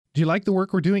Do you like the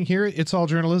work we're doing here at It's All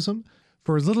Journalism?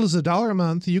 For as little as $1 a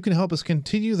month, you can help us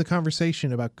continue the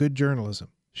conversation about good journalism.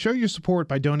 Show your support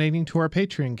by donating to our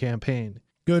Patreon campaign.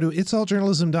 Go to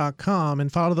itsalljournalism.com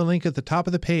and follow the link at the top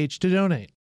of the page to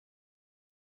donate.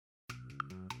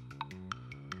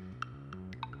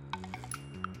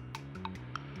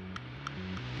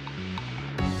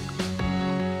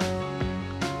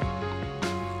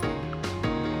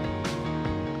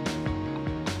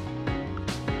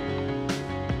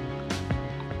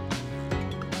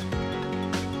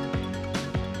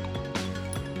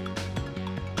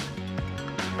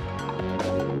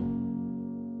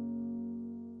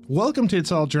 Welcome to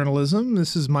It's All Journalism.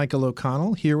 This is Michael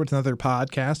O'Connell here with another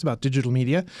podcast about digital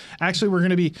media. Actually, we're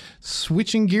going to be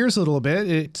switching gears a little bit.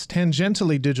 It's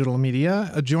tangentially digital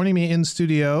media. Joining me in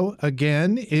studio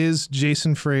again is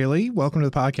Jason Fraley. Welcome to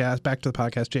the podcast. Back to the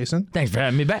podcast, Jason. Thanks for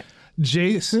having me back.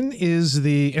 Jason is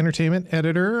the entertainment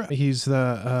editor. He's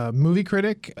the movie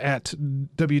critic at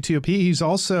WTOP. He's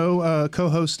also a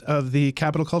co-host of the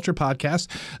Capital Culture podcast.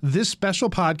 This special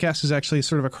podcast is actually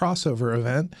sort of a crossover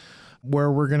event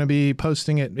where we're going to be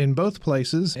posting it in both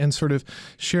places and sort of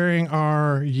sharing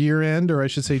our year-end, or I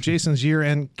should say Jason's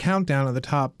year-end countdown of the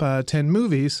top 10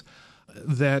 movies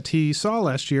that he saw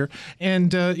last year.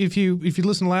 And if you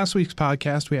listen to last week's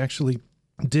podcast, we actually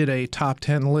did a top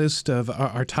 10 list of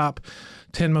our top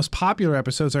 10 most popular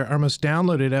episodes, our most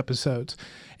downloaded episodes.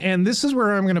 And this is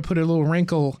where I'm going to put a little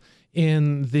wrinkle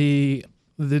in the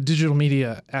digital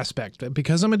media aspect.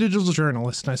 Because I'm a digital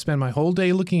journalist and I spend my whole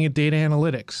day looking at data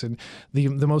analytics, and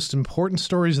the most important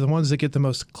stories are the ones that get the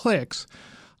most clicks.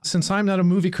 Since I'm not a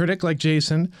movie critic like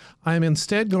Jason, I'm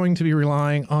instead going to be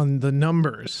relying on the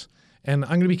numbers. And I'm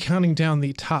going to be counting down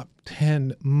the top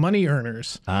 10 money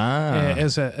earners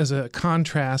as a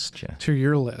contrast to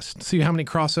your list. See how many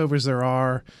crossovers there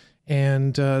are,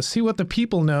 and see what the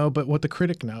people know, but what the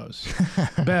critic knows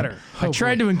better. I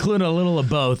tried to include a little of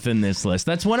both in this list.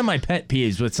 That's one of my pet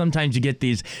peeves, with sometimes you get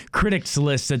these critics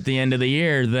lists at the end of the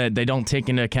year that they don't take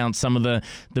into account some of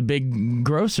the big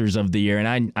grossers of the year,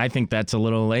 and I think that's a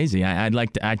little lazy.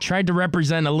 I tried to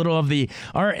represent a little of the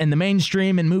art and the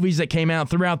mainstream and movies that came out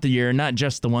throughout the year, not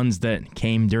just the ones that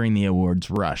came during the awards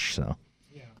rush.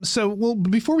 So, well,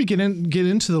 before we get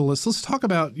into the list, let's talk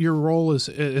about your role as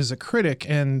a critic,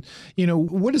 and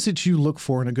what is it you look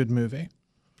for in a good movie?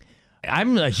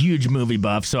 I'm a huge movie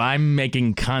buff, so I'm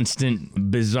making constant,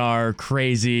 bizarre,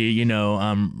 crazy,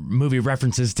 movie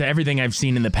references to everything I've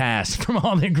seen in the past from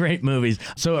all the great movies.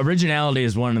 So originality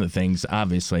is one of the things,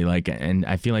 obviously, and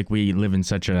I feel like we live in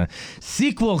such a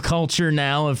sequel culture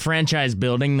now of franchise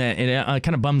building that it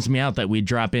kind of bums me out that we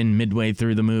drop in midway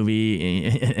through the movie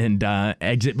and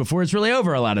exit before it's really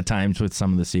over a lot of times with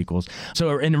some of the sequels.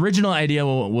 So an original idea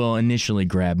will initially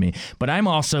grab me, but I'm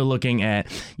also looking at,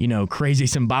 crazy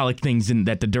symbolic things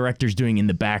that the director's doing in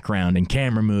the background and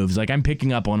camera moves. Like, I'm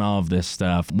picking up on all of this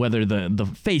stuff, whether the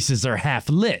faces are half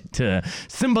lit to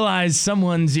symbolize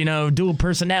someone's, dual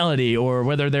personality, or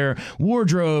whether their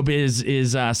wardrobe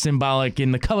is symbolic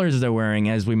in the colors they're wearing,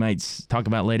 as we might talk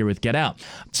about later with Get Out.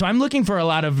 So I'm looking for a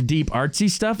lot of deep artsy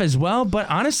stuff as well, but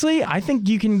honestly, I think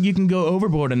you can go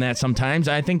overboard in that sometimes.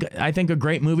 I think a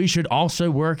great movie should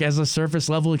also work as a surface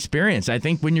level experience. I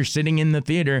think when you're sitting in the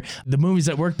theater, the movies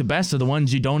that work the best are the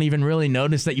ones you don't even really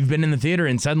notice that you've been in the theater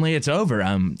and suddenly it's over.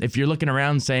 If you're looking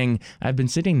around saying, I've been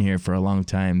sitting here for a long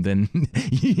time, then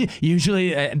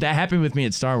usually that happened with me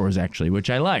at Star Wars, actually,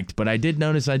 which I liked, but I did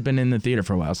notice I'd been in the theater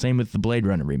for a while. Same with the Blade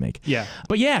Runner remake. Yeah.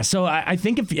 But yeah, so I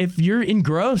think if you're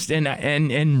engrossed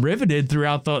and riveted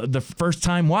throughout the first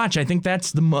time watch, I think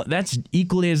that's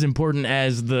equally as important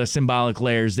as the symbolic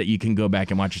layers that you can go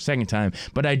back and watch a second time.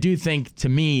 But I do think, to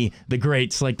me, the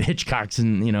greats like the Hitchcocks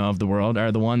of the world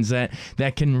are the ones that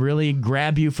can really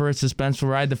grab you for a suspenseful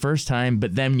ride the first time,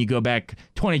 but then you go back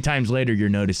 20 times later, you're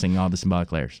noticing all the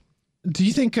symbolic layers. Do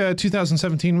you think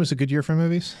 2017 was a good year for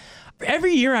movies?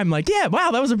 Every year I'm like, yeah,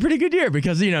 wow, that was a pretty good year,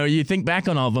 because you think back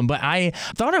on all of them. But I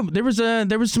thought there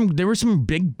were some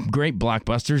big, great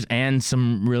blockbusters and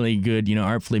some really good,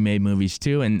 artfully made movies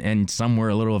too, and some were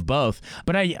a little of both.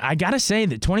 But I gotta say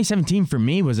that 2017 for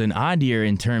me was an odd year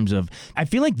in terms of, I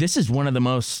feel like this is one of the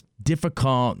most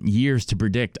difficult years to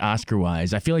predict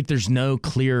Oscar-wise. I feel like there's no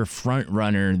clear front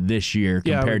runner this year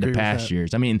compared to past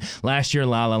years. I mean, last year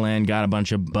La La Land got a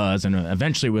bunch of buzz and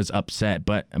eventually was upset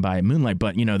by Moonlight,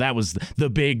 but that was the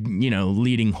big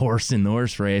leading horse in the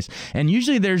horse race. And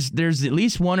usually there's at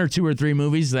least one or two or three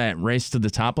movies that race to the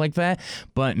top like that.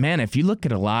 But man, if you look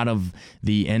at a lot of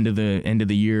the end of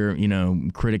the year,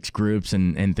 critics groups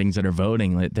and things that are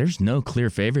voting, there's no clear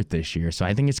favorite this year. So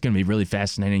I think it's going to be really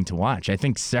fascinating to watch. I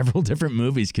think several different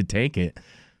movies could take it.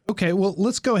 Okay, well,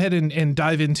 let's go ahead and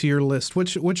dive into your list.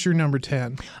 What's your number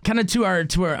 10? Kind of to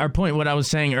our point, what I was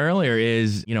saying earlier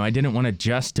is, I didn't want it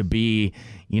just to be,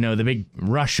 the big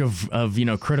rush of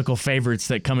critical favorites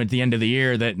that come at the end of the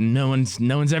year that no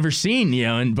one's ever seen,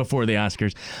 and before the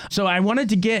Oscars. So I wanted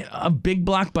to get a big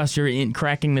blockbuster in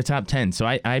cracking the top 10. So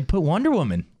I put Wonder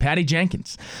Woman, Patty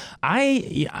Jenkins.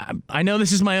 I know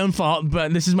this is my own fault,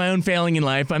 but this is my own failing in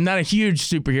life. I'm not a huge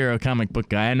superhero comic book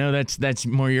guy. I know that's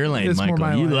more your lane,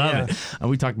 Michael. You love it.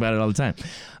 We talk about it all the time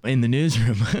in the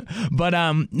newsroom. But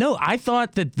no, I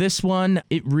thought that this one,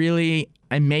 it really...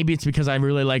 And maybe it's because I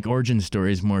really like origin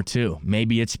stories more, too.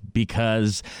 Maybe it's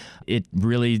because it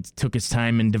really took its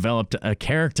time and developed a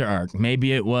character arc.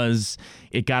 Maybe it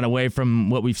got away from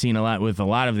what we've seen a lot with a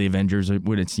lot of the Avengers,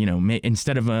 when it's,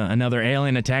 instead of another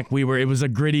alien attack, it was a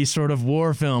gritty sort of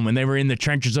war film, and they were in the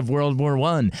trenches of World War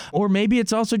I. Or maybe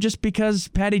it's also just because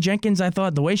Patty Jenkins, I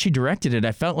thought the way she directed it,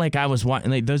 I felt like I was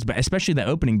watching those, especially the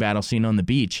opening battle scene on the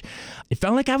beach. It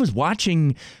felt like I was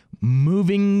watching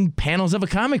moving panels of a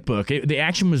comic book. The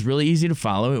action was really easy to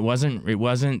follow. It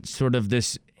wasn't sort of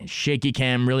this shaky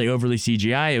cam, really overly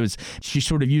CGI. She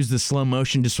sort of used the slow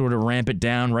motion to sort of ramp it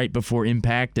down right before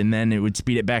impact, and then it would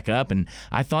speed it back up. And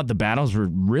I thought the battles were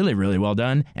really, really well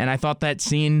done. And I thought the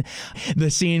scene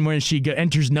when she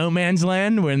enters no man's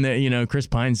land, when Chris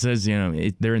Pine says,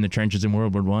 they're in the trenches in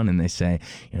World War I, and they say,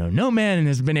 no man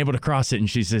has been able to cross it, and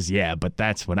she says, yeah, but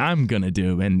that's what I'm gonna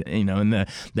do. And and the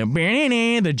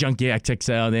junkie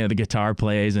XXL, the guitar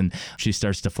plays, and she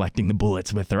starts deflecting the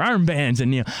bullets with her armbands,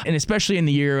 and especially in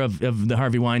the year of the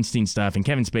Harvey Weinstein stuff and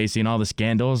Kevin Spacey and all the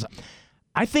scandals,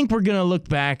 I think we're going to look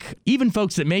back, even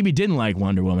folks that maybe didn't like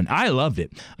Wonder Woman. I loved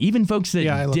it. Even folks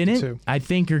that didn't, I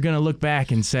think are going to look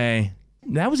back and say,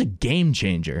 that was a game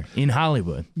changer in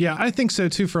Hollywood. Yeah, I think so,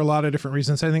 too, for a lot of different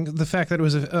reasons. I think the fact that it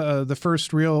was the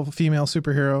first real female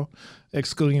superhero,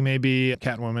 excluding maybe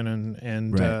Catwoman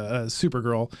and right.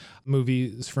 Supergirl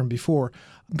movies from before.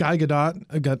 Gal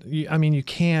Gadot, I mean, you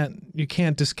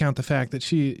can't discount the fact that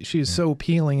she is so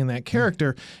appealing in that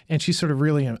character, and she sort of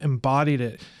really embodied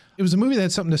it. It was a movie that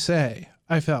had something to say,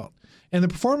 I felt. And the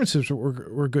performances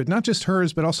were good, not just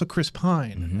hers, but also Chris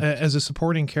Pine as a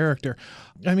supporting character.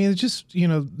 I mean, it just,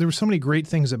 there were so many great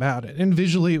things about it. And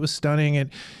visually, it was stunning. And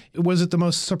was it the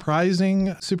most surprising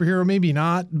superhero? Maybe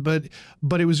not, but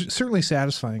it was certainly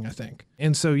satisfying, I think.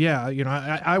 And so, yeah,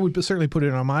 I would certainly put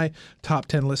it on my top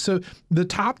 10 list. So the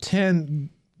top 10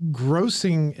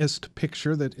 grossingest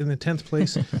picture that in the 10th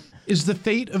place is The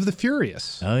Fate of the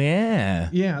Furious. Oh, yeah.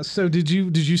 Yeah. So did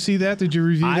you see that? Did you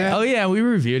review that? Oh, yeah. We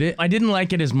reviewed it. I didn't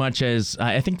like it as much as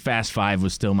I think Fast 5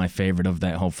 was still my favorite of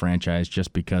that whole franchise,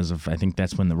 just because of, I think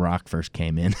that's when The Rock first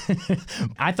came in.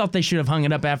 I thought they should have hung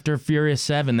it up after Furious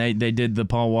 7. They did the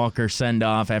Paul Walker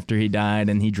send-off after he died,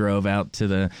 and he drove out to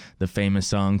the famous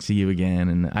song, See You Again.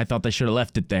 And I thought they should have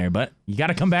left it there. But you got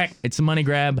to come back. It's a money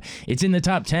grab. It's in the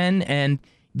top 10, and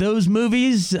those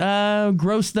movies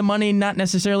gross the money not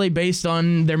necessarily based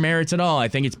on their merits at all. I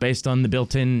think it's based on the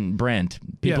built-in brand.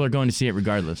 People are going to see it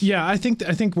regardless. Yeah, I think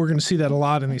we're going to see that a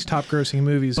lot in these top-grossing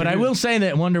movies. But I will say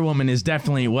that Wonder Woman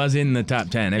was in the top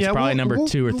 10. It's probably number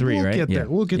 2 or 3, right?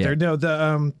 We'll get there. No,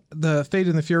 the Fate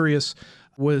and the Furious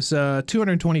was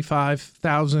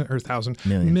 $225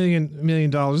 million.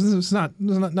 It's not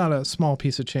a small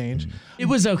piece of change. It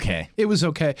was okay.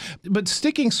 But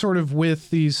sticking sort of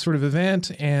with these sort of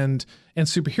event and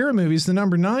superhero movies, the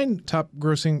number 9 top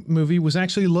grossing movie was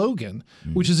actually Logan,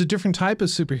 which is a different type of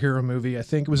superhero movie. I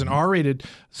think it was an R-rated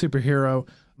superhero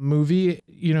movie.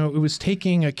 It was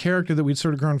taking a character that we'd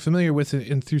sort of grown familiar with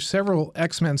and through several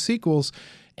X-Men sequels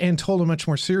and told a much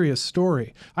more serious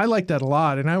story. I like that a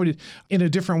lot, and I would, in a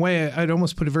different way, I'd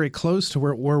almost put it very close to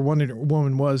where Wonder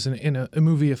Woman was in a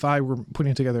movie if I were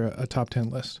putting together a top 10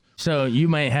 list. So you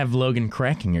might have Logan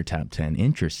cracking your top 10,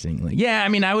 interestingly. Yeah, I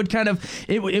mean, I would kind of,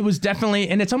 it was definitely,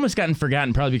 and it's almost gotten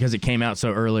forgotten probably because it came out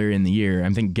so earlier in the year. I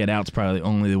think Get Out's probably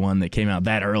only the one that came out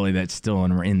that early that's still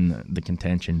in the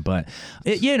contention. But,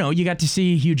 you got to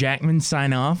see Hugh Jackman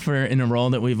sign off in a role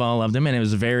that we've all loved him, and it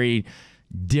was very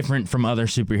different from other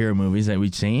superhero movies that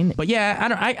we've seen. But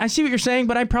yeah, I see what you're saying,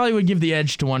 but I probably would give the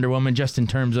edge to Wonder Woman just in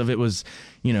terms of it was,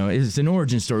 it's an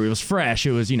origin story. It was fresh.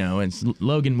 It was, it's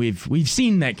Logan. We've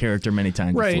seen that character many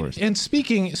times before. Right. And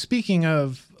speaking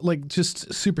of like just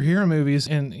superhero movies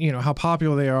and how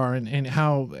popular they are and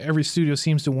how every studio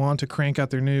seems to want to crank out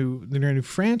their new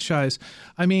franchise.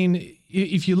 I mean,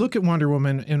 if you look at Wonder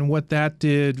Woman and what that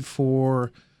did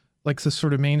for like the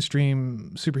sort of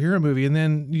mainstream superhero movie, and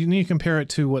then you compare it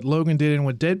to what Logan did and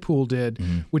what Deadpool did,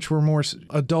 which were more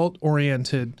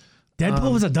adult-oriented.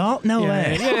 Deadpool was adult? No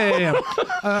way. Yeah.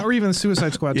 Or even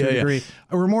Suicide Squad to a degree.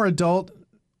 Were more adult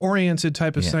oriented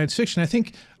type of science fiction. I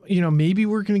think, maybe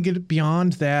we're going to get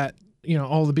beyond that,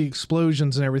 all the big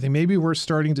explosions and everything. Maybe we're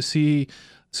starting to see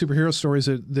superhero stories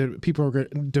that people are going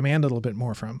to demand a little bit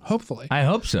more from, hopefully. I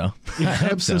hope so. I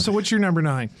hope so. So what's your number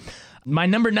 9? My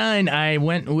number 9, I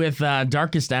went with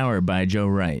Darkest Hour by Joe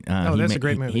Wright. That's a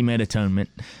great movie. He made Atonement.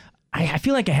 I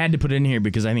feel like I had to put it in here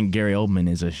because I think Gary Oldman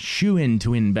is a shoo-in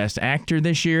to win Best Actor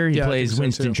this year. He plays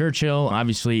Winston Churchill,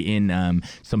 obviously in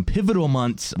some pivotal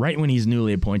months, right when he's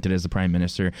newly appointed as the Prime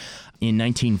Minister in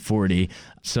 1940.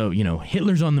 So,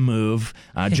 Hitler's on the move.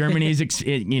 Germany's,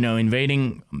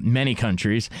 invading many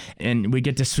countries. And we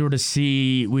get to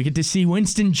see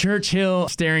Winston Churchill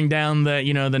staring down the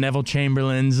Neville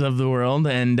Chamberlains of the world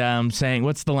and saying,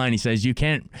 what's the line he says?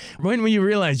 When will you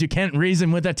realize you can't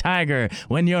reason with a tiger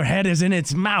when your head is in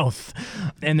its mouth?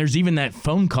 And there's even that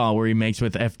phone call where he makes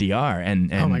with FDR.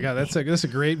 And oh my God, that's a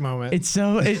great moment.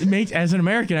 It makes, as an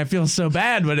American, I feel so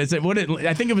bad, but I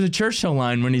think it was a Churchill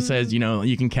line when he says,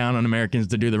 you can count on Americans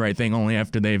to do the right thing only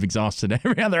after they've exhausted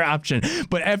every other option.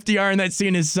 But FDR in that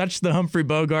scene is such the Humphrey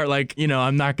Bogart,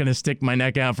 I'm not going to stick my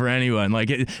neck out for anyone.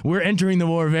 We're entering the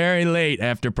war very late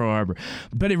after Pearl Harbor.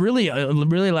 But it really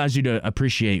allows you to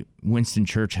appreciate Winston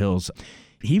Churchill's.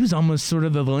 He was almost sort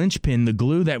of the linchpin, the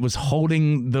glue that was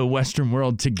holding the Western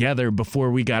world together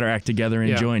before we got our act together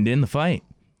and joined in the fight.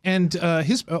 And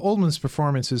his Oldman's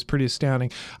performance is pretty astounding.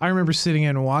 I remember sitting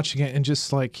in and watching it and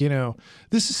just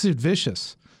this is Sid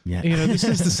Vicious. Yeah. This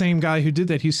is the same guy who did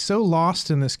that. He's so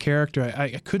lost in this character. I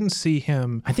couldn't see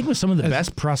him. I think it was some of the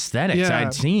best prosthetics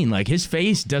I'd seen. His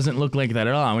face doesn't look like that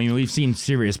at all. I mean, we've seen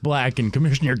Sirius Black and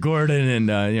Commissioner Gordon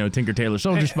and Tinker Tailor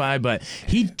Soldier Spy, but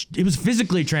it was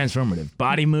physically transformative.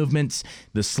 Body movements,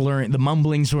 the slurring, the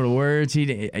mumbling sort of words.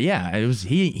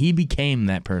 He became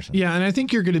that person. Yeah, and I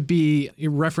think you're going to be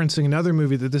referencing another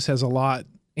movie that this has a lot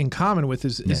in common with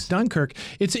is Dunkirk.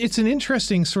 It's an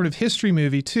interesting sort of history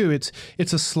movie too. It's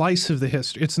a slice of the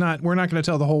history. We're not going to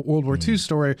tell the whole World War II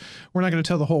story. We're not going to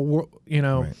tell the whole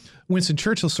Winston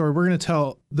Churchill story. We're going to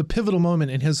tell the pivotal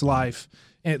moment in his life,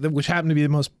 which happened to be the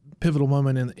most pivotal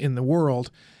moment in the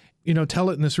world. Tell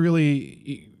it in this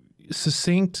really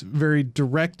succinct, very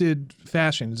directed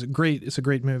fashion. It's a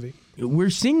great movie. We're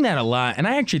seeing that a lot, and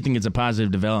I actually think it's a positive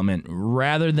development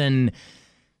rather than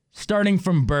starting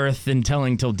from birth and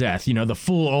telling till death, the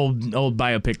full old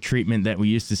biopic treatment that we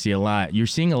used to see a lot. You're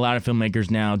seeing a lot of filmmakers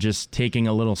now just taking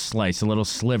a little slice, a little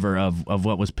sliver of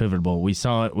what was pivotal. We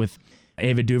saw it with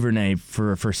Ava DuVernay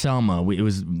for Selma. It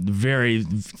was a very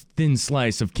thin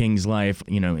slice of King's life,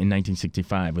 in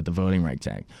 1965 with the Voting Rights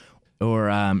Act. Or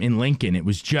in Lincoln, it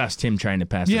was just him trying to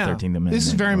pass the 13th Amendment. This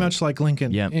is very much like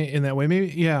Lincoln in that way.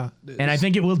 Maybe, And I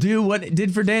think it will do what it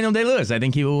did for Daniel Day-Lewis. I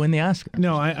think he will win the Oscar.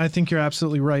 No, I think you're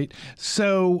absolutely right.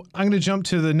 So I'm going to jump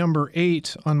to the number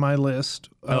 8 on my list.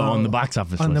 On the box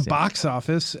office On list, the box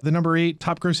office. The number 8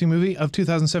 top grossing movie of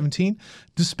 2017,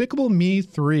 Despicable Me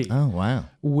 3. Oh, wow.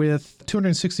 With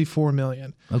 $264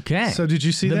 million. Okay. So did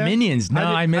you see that? The Minions. No,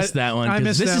 I missed that one.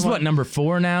 This is what, number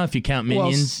 4 now, if you count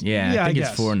Minions? I think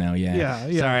it's 4 now, yeah.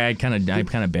 Sorry, I kind of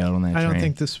bailed on that train. I don't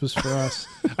think this was for us.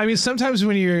 I mean, sometimes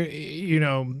when you're,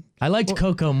 I liked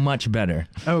Coco much better.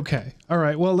 Okay. All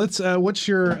right. Well, let's, what's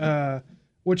your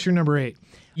number 8?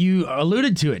 You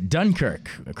alluded to it, Dunkirk,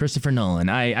 Christopher Nolan.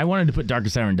 I wanted to put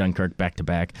Darkest Hour and Dunkirk back to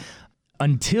back.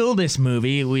 Until this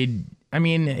movie,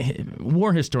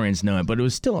 war historians know it, but it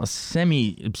was still a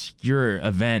semi-obscure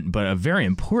event, but a very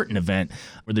important event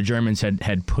where the Germans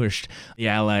had pushed the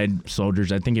Allied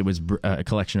soldiers. I think it was a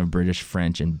collection of British,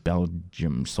 French, and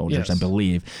Belgium soldiers, I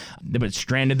believe, but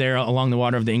stranded there along the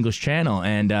water of the English Channel.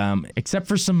 And except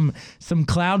for some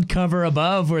cloud cover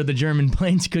above where the German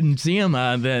planes couldn't see them,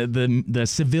 the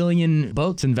civilian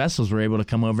boats and vessels were able to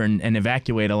come over and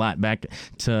evacuate a lot back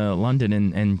to London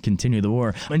and continue the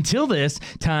war. Until this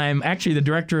time, actually, the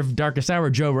director of Darkest Hour,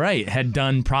 Joe Wright, had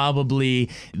done probably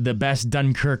the best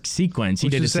Dunkirk sequence. He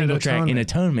did a single track in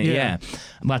Atonement. Yeah.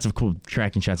 Lots of cool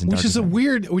tracking shots in Darkest Hour.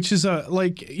 Which is a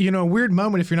weird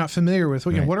moment if you're not familiar with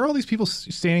what are all these people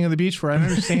standing on the beach for? I don't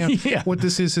understand what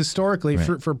this is historically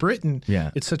for Britain. Yeah.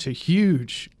 It's such a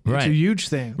huge It's a huge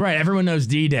thing. Right. Everyone knows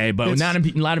D-Day, but not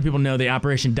a lot of people know the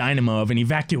Operation Dynamo of an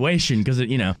evacuation because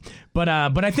But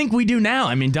I think we do now.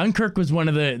 I mean, Dunkirk was one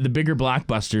of the bigger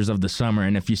blockbusters of the summer,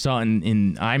 and if you saw it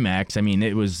in IMAX, I mean,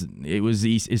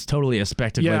 it's totally a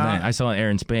spectacle event. I saw it air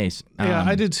in space. Yeah,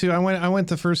 I did too. I went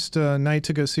the first night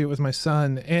to go see it with my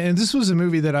son, and this was a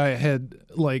movie that I had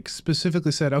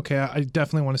specifically said, okay, I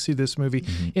definitely want to see this movie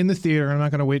in the theater. I'm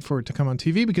not going to wait for it to come on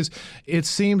TV because it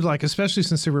seemed like, especially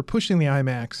since they were pushing the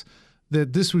IMAX,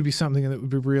 that this would be something that would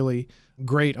be really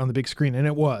great on the big screen, and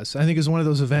it was. I think it's one of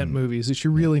those event movies that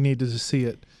you really needed to see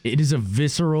it. It is a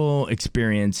visceral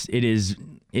experience. It is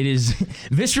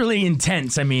viscerally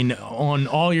intense. I mean, on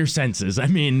all your senses. I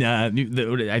mean, I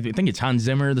think it's Hans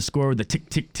Zimmer, the score with the tick,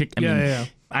 tick, tick. I mean,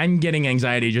 I'm getting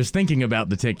anxiety just thinking about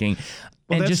the ticking.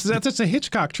 Well, that's a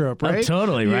Hitchcock trope, right? Oh,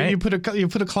 totally, right? You put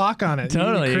a clock on it.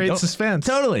 Totally. You create suspense.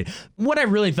 Totally. What I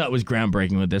really thought was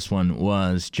groundbreaking with this one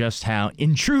was just how,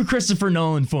 in true Christopher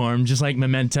Nolan form, just like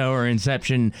Memento or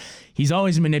Inception, he's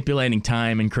always manipulating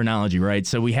time and chronology, right?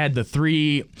 So we had the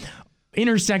three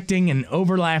intersecting and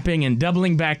overlapping and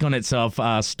doubling back on itself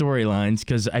storylines,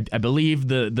 because I believe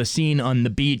the scene on the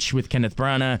beach with Kenneth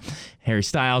Branagh, Harry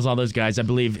Styles, all those guys, I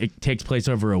believe it takes place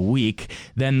over a week.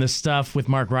 Then the stuff with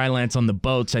Mark Rylance on the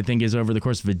boats, I think, is over the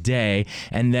course of a day.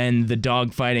 And then the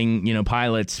dogfighting,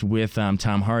 pilots with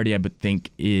Tom Hardy, I would think,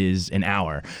 is an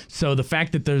hour. So the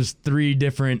fact that those three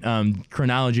different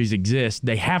chronologies exist,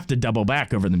 they have to double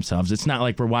back over themselves. It's not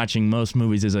like we're watching most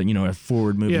movies as a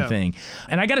forward-moving thing.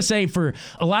 And I got to say, for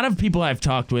a lot of people I've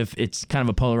talked with, it's kind of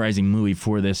a polarizing movie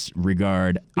for this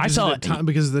regard. Because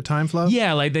of the time flow?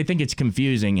 Yeah, like they think it's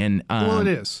confusing, and well, it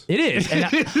is. It is, and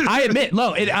I admit,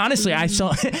 honestly, I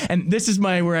saw, and this is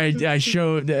where I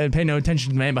show pay no attention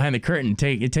to the man behind the curtain.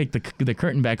 Take the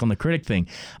curtain back on the critic thing.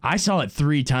 I saw it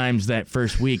 3 times that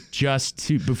first week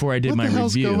before I did my review.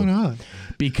 What the hell's going on?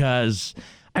 Because,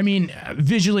 I mean,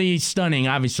 visually stunning,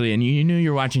 obviously, and you knew you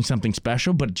were watching something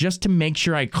special, but just to make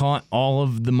sure I caught all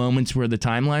of the moments where the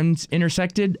timelines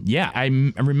intersected, I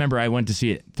remember I went to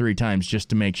see it 3 times just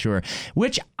to make sure,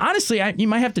 which, honestly, you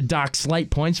might have to dock slight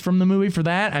points from the movie for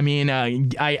that. I mean,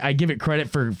 I give it credit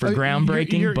for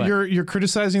groundbreaking, but... You're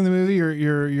criticizing the movie,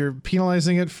 you're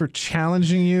penalizing it for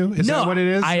challenging you? Is that what it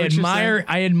is? I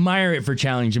admire it for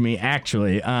challenging me,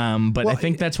 actually, but I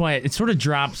think that's why it sort of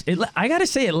drops. I gotta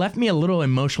say, it left me a little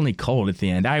emotionally cold at the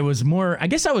end. I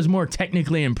guess I was more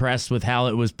technically impressed with how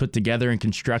it was put together and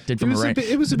constructed from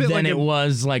it was a bit than it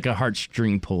was like a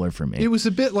heartstring puller for me. It was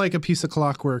a bit like a piece of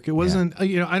clockwork. It wasn't,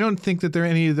 I don't think that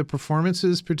any of the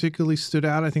performances particularly stood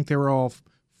out. I think they were all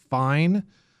fine.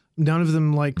 None of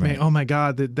them oh my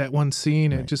God, that one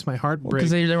scene, it just my heart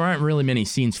breaks. Because there aren't really many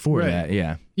scenes for that,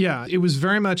 Yeah, it was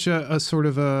very much a sort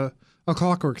of a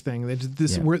clockwork thing.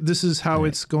 This is how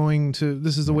it's going to,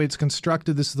 this is the way it's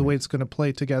constructed, this is the way it's going to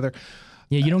play together.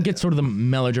 Yeah, you don't get sort of the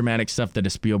melodramatic stuff that a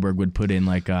Spielberg would put in,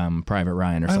 like Private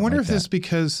Ryan or something. I wonder if this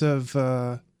because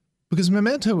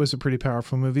Memento was a pretty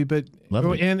powerful movie, but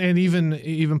and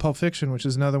even Pulp Fiction, which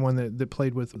is another one that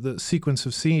played with the sequence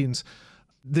of scenes,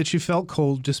 that you felt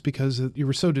cold just because you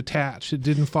were so detached. It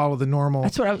didn't follow the normal.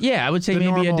 That's what I would say,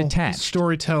 maybe a detached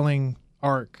storytelling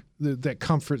arc. That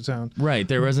comfort zone. Right.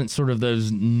 There wasn't sort of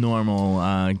those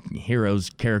normal heroes'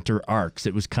 character arcs.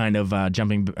 It was kind of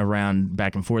jumping around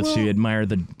back and forth, so you admire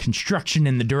the construction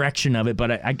and the direction of it.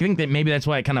 But I think that maybe that's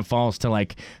why it kind of falls to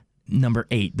like number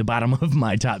 8. The bottom of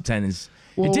my top 10 is...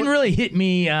 it didn't really hit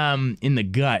me in the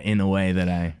gut in a way that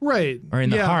I... Right. Or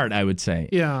in the heart, I would say.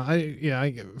 Yeah.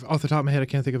 I off the top of my head, I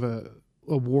can't think of a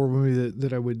war movie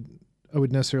that I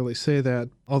would necessarily say that,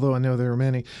 although I know there are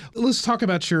many. Let's talk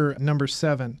about your number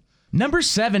 7. Number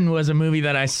 7 was a movie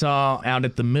that I saw out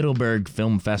at the Middleburg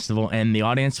Film Festival, and the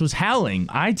audience was howling.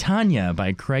 I, Tonya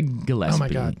by Craig Gillespie. Oh, my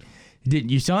God.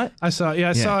 You saw it? I saw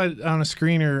it on a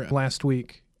screener last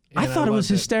week. I thought it was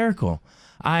hysterical.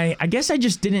 I guess I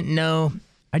just didn't know...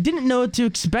 I didn't know what to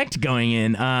expect going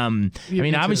in.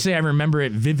 Obviously, I remember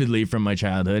it vividly from my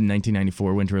childhood,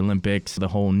 1994 Winter Olympics, the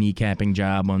whole kneecapping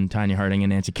job on Tonya Harding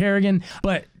and Nancy Kerrigan.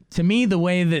 But to me, the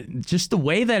way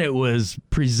that it was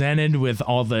presented with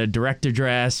all the director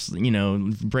dress,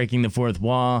 breaking the fourth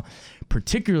wall,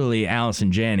 particularly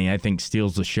Allison Janney, I think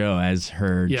steals the show as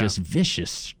her just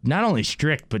vicious, not only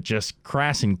strict, but just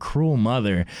crass and cruel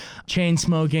mother, chain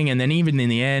smoking. And then even in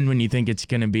the end, when you think it's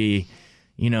going to be,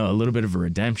 a little bit of a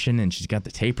redemption and she's got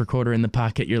the tape recorder in the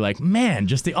pocket, you're like, man,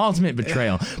 just the ultimate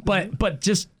betrayal. But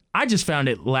I just found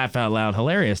it laugh out loud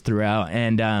hilarious throughout.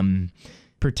 And,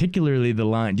 particularly the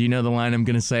line. Do you know the line I'm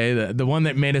going to say? The one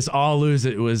that made us all lose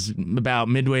it was about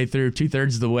midway through,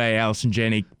 2/3 of the way, Allison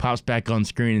Janney pops back on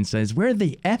screen and says, "Where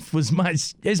the F is my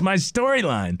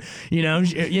storyline?"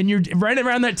 And you're right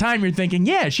around that time, you're thinking,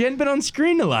 yeah, she hadn't been on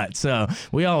screen a lot, so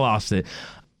we all lost it.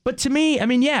 But to me,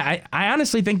 I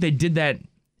honestly think they did that.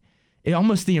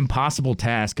 Almost the impossible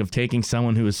task of taking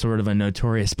someone who is sort of a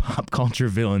notorious pop culture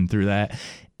villain through that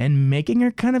and making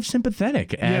her kind of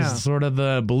sympathetic as sort of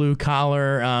the blue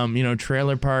collar,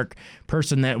 trailer park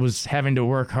person that was having to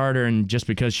work harder, and just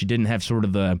because she didn't have sort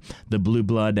of the blue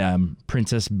blood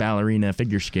princess ballerina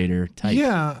figure skater type.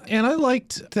 Yeah, and I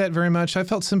liked that very much. I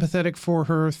felt sympathetic for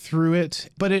her through it,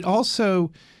 but it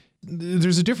also,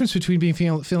 there's a difference between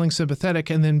feeling sympathetic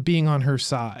and then being on her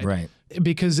side. Right.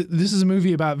 Because this is a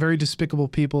movie about very despicable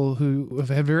people who have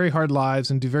had very hard lives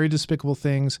and do very despicable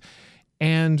things.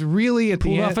 And really, at the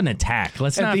end, pulled off an attack.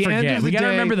 Let's not forget. We got to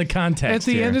remember the context.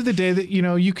 At the end of the day, that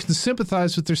you can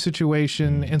sympathize with their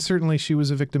situation, and certainly she was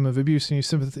a victim of abuse, and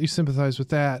you sympathize with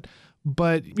that.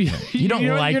 But you don't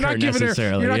like her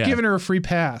necessarily. You're not giving her a free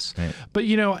pass. Right. But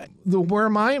where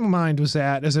my mind was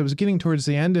at as I was getting towards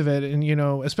the end of it, and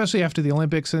especially after the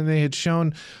Olympics, and they had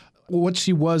shown what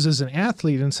she was as an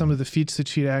athlete and some of the feats that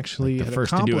she'd actually the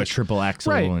first to do a triple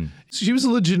axel. Right. And she was a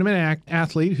legitimate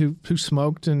athlete who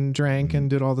smoked and drank and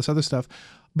did all this other stuff.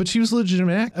 But she was a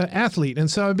legitimate athlete. And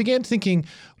so I began thinking,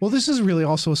 well, this is really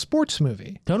also a sports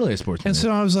movie. Totally a sports movie. And so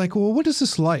I was like, well, what is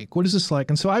this like? What is this like?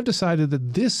 And so I've decided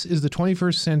that this is the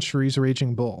 21st century's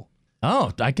Raging Bull.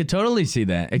 Oh, I could totally see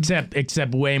that.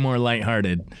 Except way more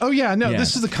lighthearted. Oh yeah, no,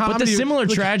 this is the comedy. But the similar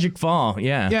tragic fall,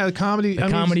 yeah. Yeah, the comedy. The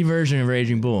comedy version of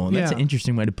Raging Bull. That's an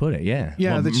interesting way to put it. Yeah.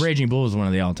 Yeah. Well, Raging Bull is one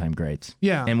of the all-time greats.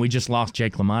 Yeah. And we just lost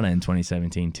Jake LaMotta in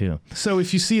 2017 too. So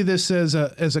if you see this as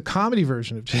a comedy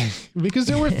version of Jake, because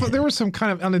there were some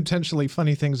kind of unintentionally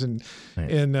funny things in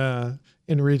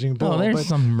Raging Bull. Oh, there's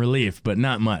some relief, but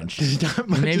not much. Not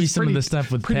much. Maybe some of the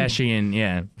stuff with Pesci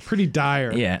and pretty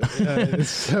dire. Yeah.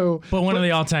 But one of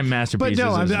the all-time masterpieces. But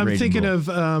no, I'm thinking Bull.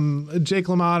 of Jake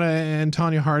LaMotta and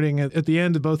Tonya Harding at the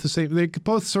end of both the same. They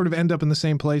both sort of end up in the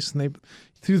same place, and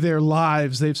through their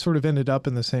lives, they've sort of ended up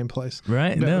in the same place.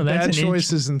 Right. No, that's bad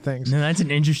choices and things. No, that's an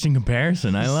interesting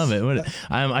comparison. I love it.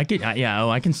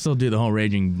 I can still do the whole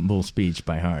Raging Bull speech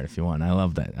by heart if you want. I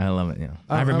love that. I love it.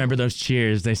 I remember those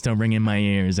cheers. They still ring in my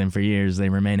ears, and for years they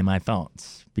remain in my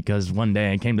thoughts. Because one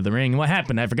day I came to the ring, and what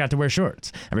happened? I forgot to wear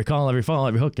shorts. Every call, every fall,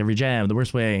 every hook, every jab. The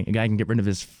worst way a guy can get rid of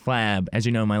his flab. As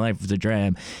you know, my life was a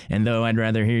drab. And though I'd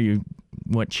rather hear you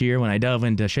cheer when I delve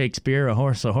into Shakespeare, a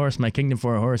horse, my kingdom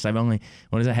for a horse. I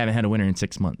haven't had a winner in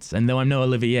 6 months. And though I'm no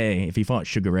Olivier, if he fought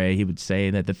Sugar Ray, he would say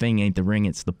that the thing ain't the ring,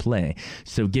 it's the play.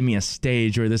 So give me a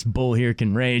stage where this bull here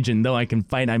can rage, and though I can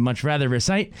fight, I'd much rather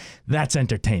recite. That's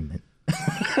entertainment.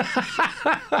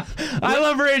 I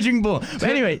love Raging Bull. But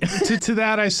anyway, to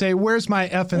that I say, where's my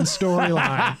effing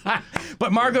storyline?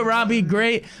 But Margot Robbie,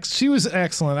 great. She was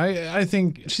excellent. I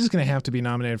think she's going to have to be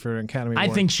nominated for an Academy Award.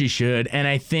 I think she should, and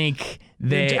I think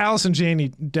Allison Janney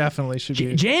definitely should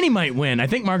be. Janney might win. I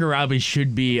think Margot Robbie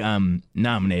should be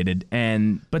nominated,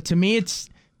 but to me, it's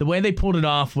the way they pulled it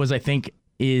off was, I think,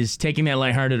 is taking that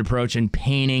lighthearted approach and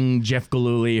painting Jeff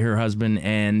Gillooly, her husband,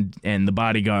 and the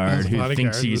bodyguard who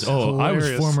thinks he's I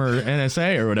was former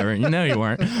NSA or whatever. You know you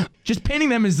weren't. Just painting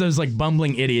them as those like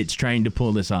bumbling idiots trying to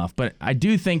pull this off. But I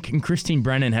do think Christine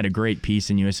Brennan had a great piece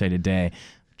in USA Today.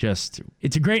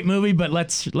 It's a great movie, but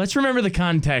let's remember the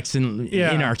context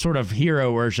in our sort of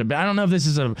hero worship. I don't know if this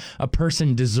is a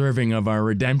person deserving of our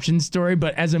redemption story,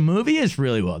 but as a movie, it's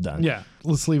really well done. Yeah,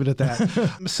 let's leave it at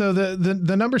that. So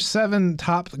the number 7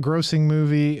 top grossing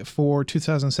movie for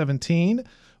 2017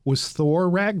 was Thor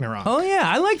Ragnarok. Oh yeah,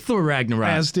 I like Thor Ragnarok.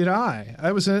 As did I.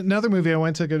 That was another movie I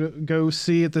went to go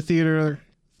see at the theater.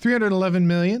 $311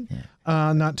 million.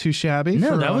 Yeah. Not too shabby.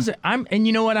 No, that was. And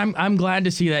you know what? I'm glad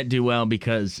to see that do well,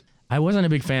 because I wasn't a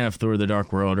big fan of Thor: The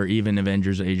Dark World or even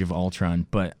Avengers: Age of Ultron,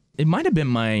 but it might have been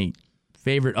my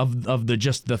favorite of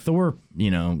the Thor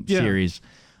series.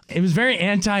 It was very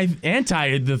anti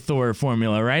the Thor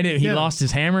formula, right? He lost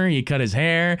his hammer, he cut his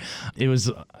hair. It was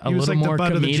a little more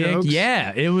comedic.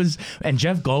 Yeah, it was. And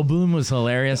Jeff Goldblum was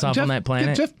hilarious on that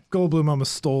planet. Jeff Goldblum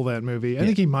almost stole that movie. I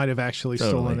think he might have actually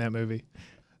stolen that movie.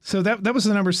 So that was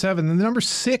the number 7. And the number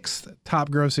 6 top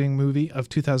grossing movie of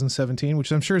 2017,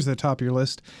 which I'm sure is the top of your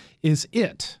list, is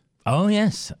It. Oh,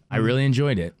 yes. I really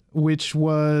enjoyed it. Which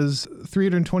was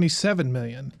 $327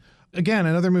 million. Again,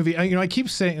 another movie. I keep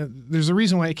saying, there's a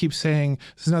reason why I keep saying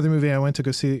this is another movie I went to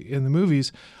go see in the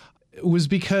movies. It was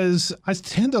because I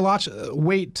tend to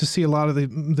wait to see a lot of the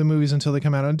movies until they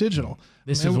come out on digital.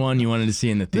 This is one you wanted to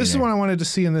see in the theater. This is one I wanted to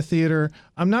see in the theater.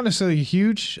 I'm not necessarily a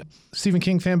huge Stephen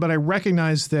King fan, but I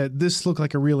recognized that this looked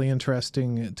like a really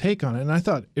interesting take on it, and I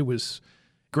thought it was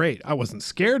great. I wasn't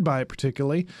scared by it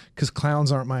particularly, because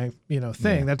clowns aren't my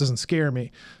thing. Yeah. That doesn't scare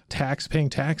me. Paying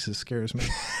taxes scares me.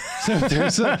 So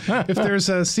if there's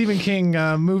a Stephen King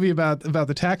movie about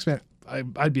the tax man,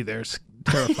 I'd be there.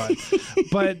 Terrified.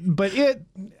 but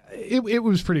It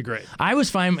was pretty great. I was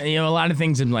fine. A lot of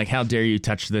things in like, how dare you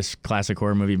touch this classic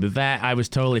horror movie? But that I was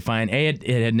totally fine. It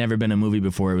had never been a movie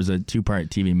before. It was a 2-part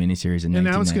TV miniseries in 1990. And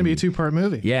now it's going to be a 2-part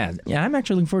movie. Yeah. I'm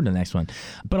actually looking forward to the next one.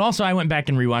 But also, I went back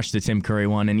and rewatched the Tim Curry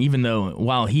one, and even though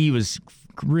while he was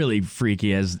really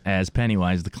freaky as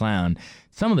Pennywise the clown,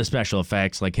 some of the special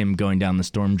effects, like him going down the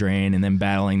storm drain and then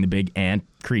battling the big ant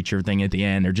creature thing at the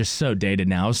end, are just so dated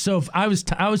now. So I was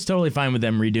totally fine with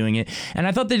them redoing it, and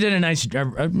I thought they did a nice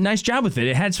job with it.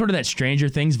 It had sort of that Stranger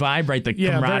Things vibe, right? The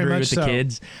camaraderie with the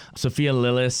kids. Sophia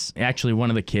Lillis, actually one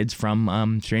of the kids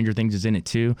from Stranger Things, is in it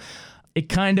too. It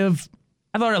kind of,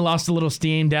 I thought it lost a little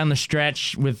steam down the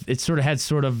stretch. It sort of had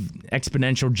sort of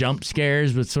exponential jump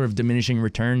scares with sort of diminishing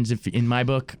returns in my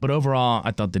book. But overall,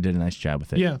 I thought they did a nice job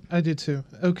with it. Yeah, I did too.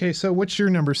 Okay, so what's your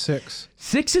number 6?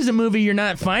 6 is a movie you're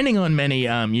not finding on many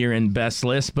year-end best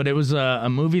lists, but it was a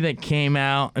movie that came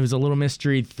out. It was a little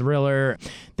mystery thriller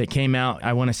that came out,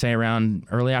 I want to say, around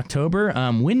early October.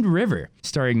 Wind River,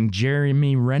 starring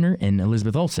Jeremy Renner and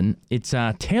Elizabeth Olsen. It's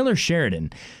Taylor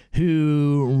Sheridan,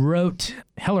 who wrote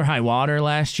Hell or High Water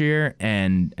last year,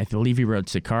 and I believe he wrote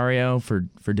Sicario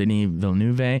for Denis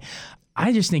Villeneuve.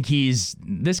 I just think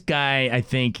this guy, I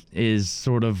think, is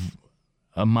sort of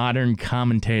a modern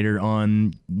commentator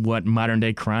on what modern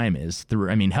day crime is.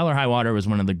 Hell or High Water was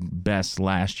one of the best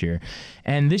last year,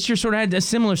 and this year sort of had a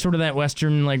similar sort of that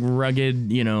Western, like, rugged,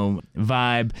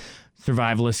 vibe,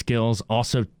 survivalist skills,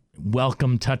 also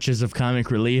welcome touches of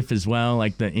comic relief as well.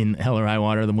 Like in Hell or High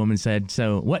Water, the woman said,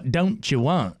 "So what don't you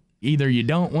want? Either you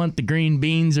don't want the green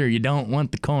beans or you don't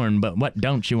want the corn, but what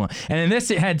don't you want?" And in this,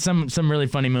 it had some really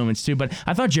funny moments too. But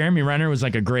I thought Jeremy Renner was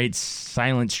like a great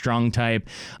silent, strong type.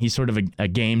 He's sort of a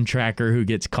game tracker who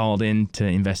gets called in to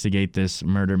investigate this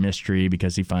murder mystery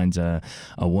because he finds a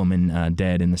woman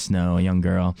dead in the snow, a young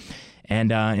girl.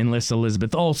 And enlists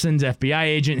Elizabeth Olsen's FBI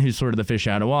agent, who's sort of the fish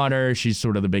out of water. She's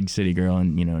sort of the big city girl,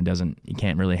 and you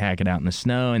can't really hack it out in the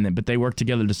snow. But they work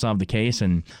together to solve the case,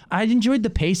 and I enjoyed the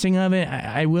pacing of it.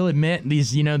 I will admit,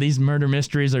 these murder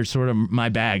mysteries are sort of my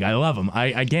bag. I love them.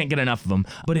 I can't get enough of them.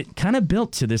 But it kind of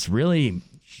built to this really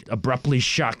abruptly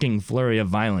shocking flurry of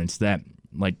violence that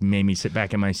made me sit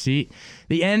back in my seat.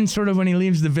 The end, sort of when he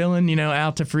leaves the villain,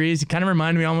 out to freeze, it kind of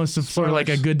reminded me almost of sort of like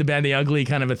a Good, the Bad, the Ugly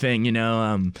kind of a thing,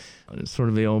 sort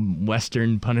of the old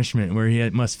Western punishment where he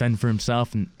must fend for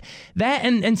himself. And that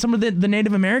and some of the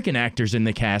Native American actors in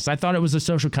the cast, I thought it was a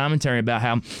social commentary about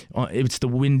how it's the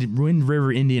Wind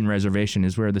River Indian Reservation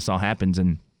is where this all happens,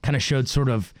 and kind of showed sort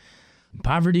of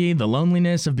poverty, the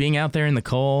loneliness of being out there in the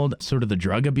cold, sort of the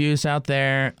drug abuse out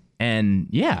there. And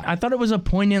yeah, I thought it was a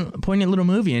poignant little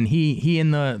movie, and he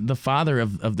and the father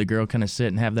of the girl kind of sit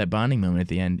and have that bonding moment at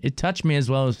the end. It touched me as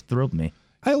well as thrilled me.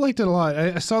 I liked it a lot.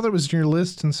 I saw that it was in your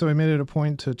list, and so I made it a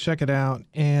point to check it out.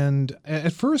 And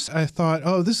at first I thought,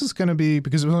 oh, this is going to be,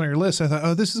 because it was on your list, I thought,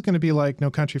 oh, this is going to be like No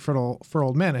Country for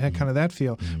Old Men. It had kind of that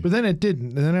feel. But then it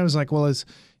didn't. And then I was like, well, is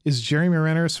Jeremy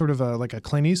Renner sort of like a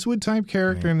Clint Eastwood type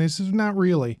character? Right. And this is not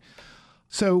really.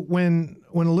 So when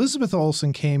Elizabeth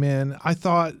Olsen came in, I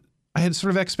thought, I had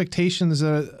sort of expectations,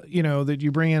 that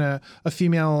you bring in a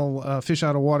female fish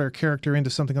out of water character into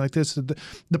something like this.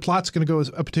 The plot's going to go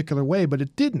a particular way, but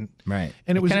it didn't. Right.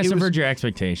 And it kind of subverted your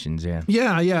expectations, yeah.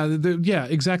 Yeah,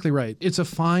 exactly right. It's a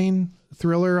fine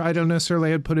thriller. I don't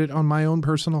necessarily put it on my own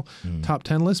personal top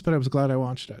 10 list, but I was glad I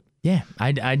watched it. Yeah,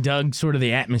 I dug sort of the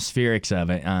atmospherics of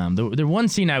it. The one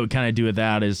scene I would kind of do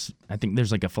without is, I think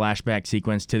there's like a flashback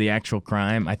sequence to the actual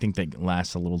crime. I think that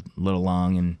lasts a little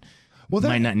long, and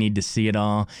might not need to see it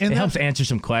all. It helps answer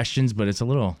some questions, but it's a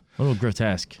little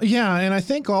grotesque. Yeah, and I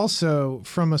think also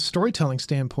from a storytelling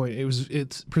standpoint,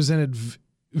 it's presented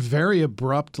very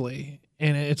abruptly,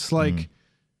 and it's like,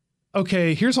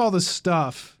 okay, here's all this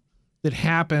stuff that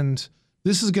happened.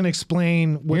 This is going to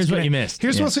explain what you missed.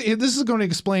 This is going to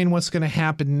explain what's going to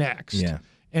happen next. Yeah,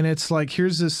 and it's like,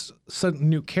 here's this sudden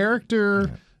new character,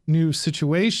 new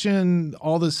situation.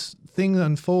 All this thing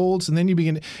unfolds, and then you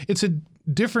begin. It's a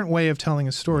different way of telling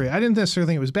a story. I didn't necessarily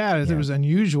think it was bad. I think it was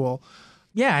unusual.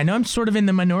 Yeah, I know I'm sort of in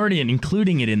the minority and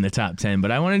including it in the top 10,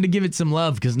 but I wanted to give it some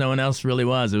love because no one else really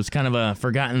was. It was kind of a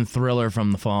forgotten thriller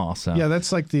from the fall. So yeah,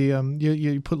 that's like the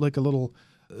you put like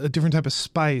a different type of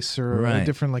spice or a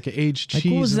different like aged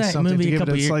cheese, what was that something movie to give it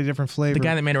a slightly different flavor. The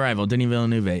guy that made Arrival, Denis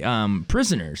Villeneuve.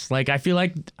 Prisoners. Like, I feel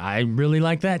like I really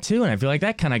like that too, and I feel like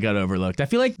that kind of got overlooked. I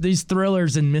feel like these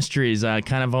thrillers and mysteries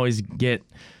kind of always get.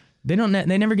 They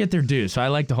never get their due, so I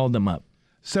like to hold them up.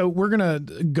 So we're gonna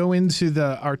go into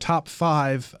our top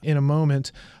 5 in a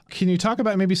moment. Can you talk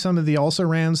about maybe some of the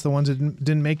also-rans, the ones that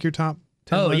didn't make your top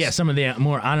Oh, list? yeah, some of the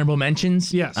more honorable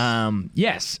mentions. Yes.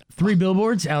 Yes. 3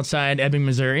 Billboards Outside Ebbing,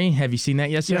 Missouri. Have you seen that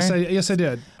yet, Yes, I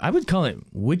did. I would call it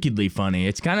wickedly funny.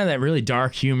 It's kind of that really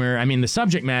dark humor. I mean, the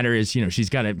subject matter is, Frances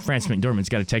McDormand's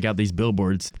got to take out these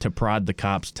billboards to prod the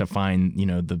cops to find,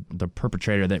 the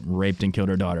perpetrator that raped and killed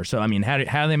her daughter. So, I mean, how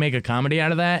do they make a comedy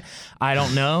out of that? I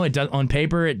don't know. It does, on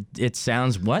paper, it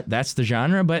sounds, what? That's the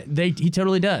genre? But he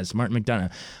totally does, Martin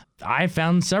McDonough. I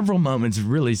found several moments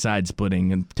really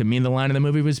side-splitting, and to me, the line of the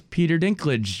movie was Peter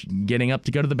Dinklage getting up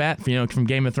to go to the bat, from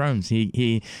Game of Thrones.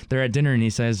 They're at dinner and he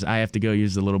says, "I have to go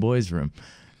use the little boy's room."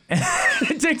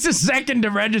 It takes a second to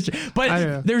register,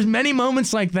 but there's many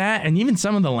moments like that, and even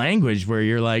some of the language where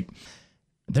you're like,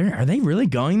 "Are they really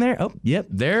going there?" Oh, yep,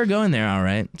 they're going there, all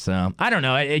right. So I don't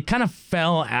know. It kind of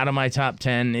fell out of my top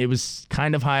 10. It was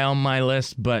kind of high on my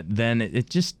list, but then it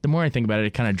just, the more I think about it,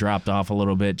 it kind of dropped off a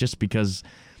little bit, just because.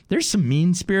 There's some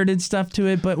mean-spirited stuff to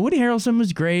it, but Woody Harrelson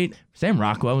was great. Sam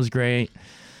Rockwell was great.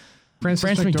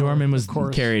 Frances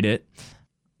McDormand carried it.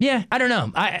 Yeah, I don't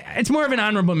know. It's more of an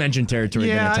honorable mention territory.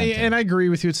 Yeah, and I agree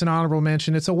with you. It's an honorable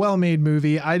mention. It's a well-made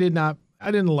movie. I didn't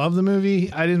love the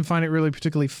movie. I didn't find it really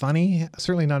particularly funny.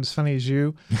 Certainly not as funny as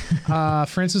you.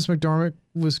 Frances McDormand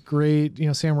was great.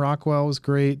 Sam Rockwell was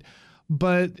great.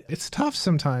 But it's tough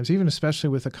sometimes, even especially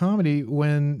with a comedy,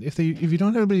 if you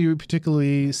don't have anybody you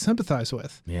particularly sympathize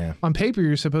with. Yeah. On paper,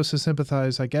 you're supposed to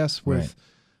sympathize, I guess, with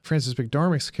Frances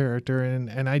McDormand's character,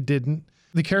 and I didn't.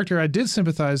 The character I did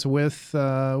sympathize with,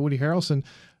 Woody Harrelson,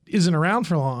 isn't around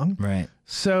for long. Right.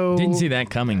 So didn't see that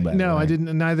coming, by the way. No, I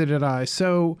didn't. Neither did I.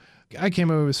 So I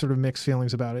came away with sort of mixed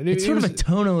feelings about it. It's sort of a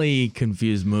tonally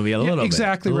confused movie, a little bit.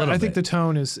 Exactly right. I think the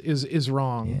tone is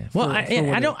wrong. Yeah. Well,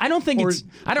 I don't think it's.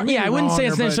 I wouldn't say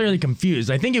it's necessarily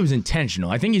confused. I think it was intentional.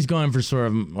 I think he's going for sort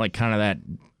of like kind of that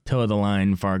toe of the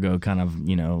line Fargo kind of,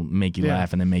 make you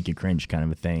laugh and then make you cringe kind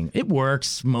of a thing. It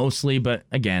works mostly, but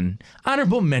again,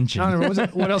 honorable mention.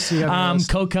 What else do you have?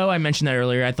 Coco, I mentioned that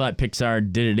earlier. I thought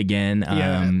Pixar did it again.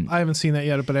 I haven't seen that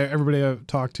yet, but everybody I've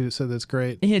talked to said that's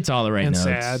great. It hits all the right notes.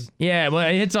 And sad. Yeah, well,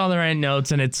 it hits all the right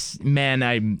notes, and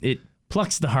it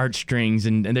plucks the heartstrings,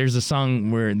 and there's a song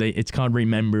where it's called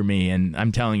Remember Me, and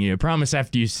I'm telling you, I promise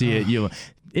after you see it,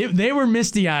 they were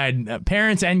misty-eyed.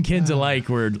 Parents and kids alike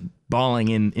were bawling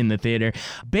in the theater.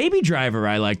 Baby Driver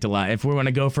I liked a lot. If we want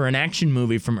to go for an action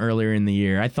movie from earlier in the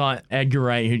year, I thought Edgar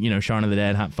Wright, Shaun of the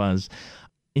Dead, Hot Fuzz,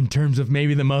 in terms of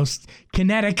maybe the most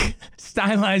kinetic,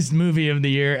 stylized movie of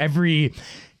the year. Every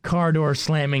car door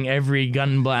slamming, every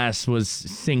gun blast was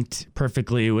synced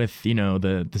perfectly with,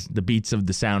 the beats of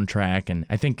the soundtrack. And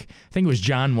I think it was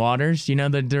John Waters, the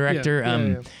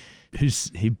director. Who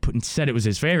said it was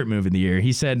his favorite movie of the year.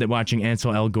 He said that watching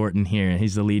Ansel Elgort here,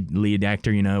 he's the lead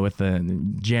actor, with the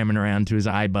jamming around to his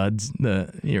earbuds.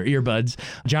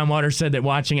 John Waters said that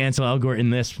watching Ansel Elgort in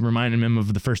this reminded him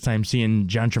of the first time seeing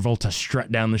John Travolta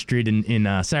strut down the street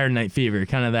in Saturday Night Fever,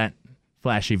 kind of that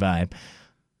flashy vibe.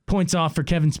 Points off for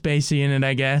Kevin Spacey in it,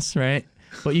 I guess, right?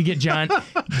 But you get John.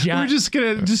 We're just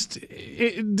gonna just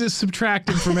subtract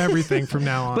him from everything from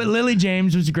now on. But Lily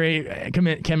James was great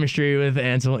chemistry with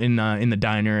Ansel in the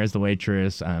diner as the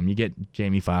waitress. You get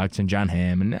Jamie Foxx and John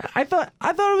Hamm, and I thought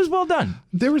it was well done.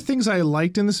 There were things I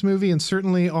liked in this movie, and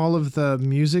certainly all of the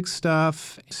music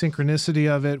stuff, synchronicity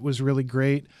of it was really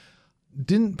great.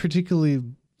 Didn't particularly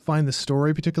find the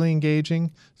story particularly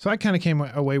engaging, so I kind of came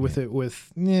away with it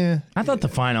with I thought the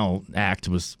final act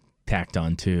was tacked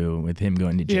on too, with him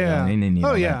going to jail.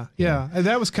 Yeah. And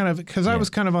that was kind of because I was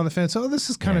kind of on the fence. Oh, this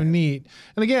is kind of neat.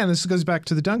 And again, this goes back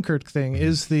to the Dunkirk thing. Mm-hmm.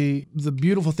 Is the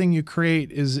beautiful thing you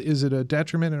create, is it a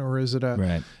detriment, or is it a?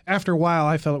 Right. After a while,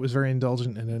 I felt it was very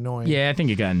indulgent and annoying. Yeah, I think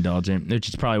it got indulgent, which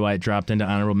is probably why it dropped into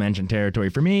honorable mention territory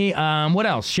for me. What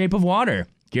else? Shape of Water.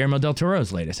 Guillermo del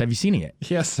Toro's latest. Have you seen it yet?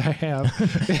 Yes, I have.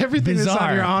 Everything that's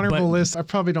on your honorable list, I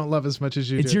probably don't love as much as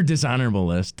you do. It's your dishonorable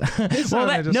list.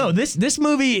 This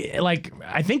movie,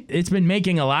 I think it's been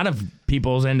making a lot of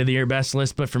people's end of the year best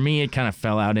list, but for me, it kind of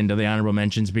fell out into the honorable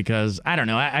mentions because, I don't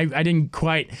know, I didn't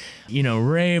quite,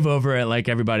 rave over it like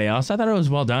everybody else. I thought it was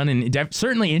well done and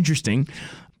certainly interesting.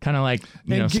 Kind of like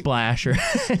Splash or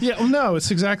no,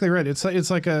 it's exactly right. It's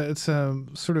a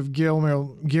sort of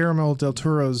Guillermo del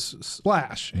Toro's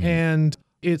Splash, and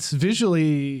it's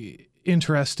visually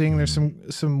interesting. There's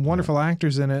some wonderful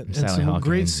actors in it, and some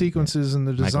great sequences, and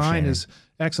the design is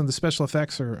excellent. The special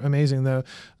effects are amazing. The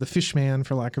fish man,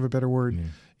 for lack of a better word,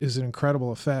 is an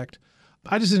incredible effect.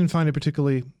 I just didn't find it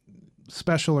particularly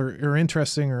special or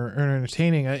interesting or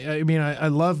entertaining. I mean, I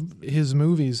love his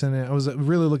movies, and I was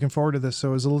really looking forward to this,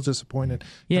 so I was a little disappointed.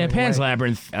 Yeah, Pan's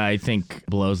Labyrinth, I think,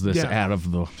 blows this out of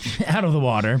the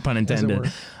water, pun intended.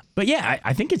 But yeah,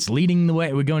 I think it's leading the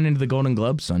way. We're going into the Golden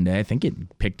Globe Sunday. I think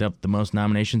it picked up the most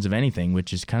nominations of anything,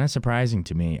 which is kind of surprising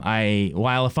to me.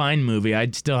 While a fine movie, I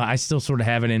still sort of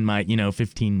have it in my,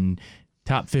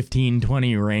 top 15,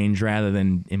 20 range rather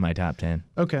than in my top 10.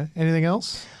 Okay. Anything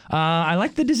else? I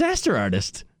like The Disaster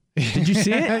Artist. Did you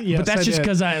see it? Yes, but that's just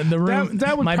because The Room.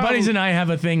 My buddies and I have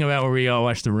a thing about where we all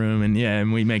watch The Room,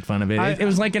 and we make fun of it. It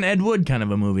was like an Ed Wood kind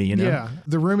of a movie, Yeah,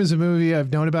 The Room is a movie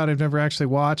I've known about. I've never actually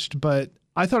watched, but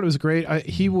I thought it was great.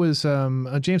 He was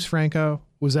James Franco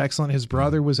was excellent. His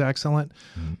brother was excellent.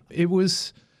 It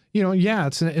was.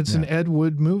 It's an Ed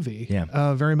Wood movie.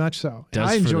 Yeah, very much so.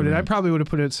 I enjoyed it. I probably would have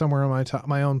put it somewhere on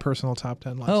my own personal top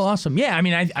 10 list. Oh, awesome! Yeah, I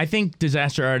mean, I think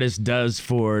Disaster Artist does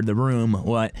for The Room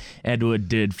what Ed Wood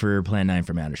did for Plan 9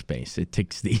 from Outer Space. It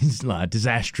takes these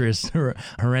disastrous,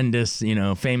 horrendous,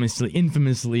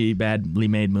 infamously badly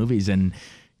made movies and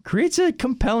creates a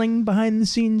compelling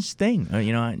behind-the-scenes thing.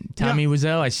 Tommy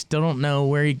Wiseau, I still don't know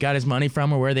where he got his money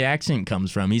from or where the accent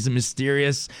comes from. He's a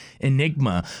mysterious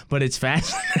enigma, but it's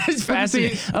fascinating. It's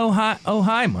fascinating. Oh,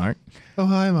 hi, Mark. Oh,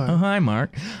 hi, Mark. Oh, hi,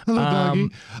 Mark. Hello,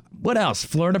 doggy. What else?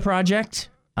 Florida Project.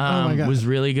 Oh my God. Was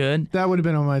really good. That would have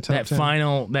been on my top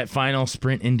 10. That final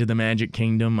sprint into the Magic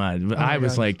Kingdom. I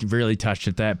was really touched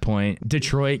at that point.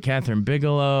 Detroit, Catherine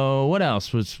Bigelow. What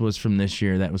else was from this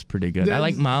year that was pretty good? I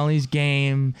like Molly's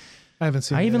Game. I haven't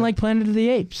seen it. I even like Planet of the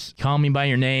Apes. Call Me by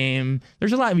Your Name.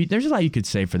 There's a lot you could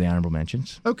say for the honorable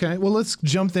mentions. Okay, well let's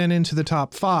jump then into the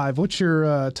top 5. What's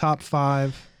your top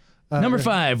 5? Number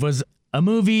 5 was a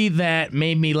movie that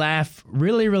made me laugh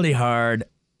really, really hard.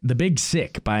 The Big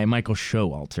Sick by Michael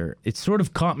Showalter. It sort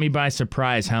of caught me by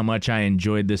surprise how much I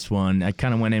enjoyed this one. I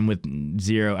kind of went in with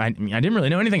zero. I didn't really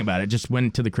know anything about it. Just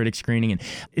went to the critic screening, and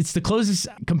it's the closest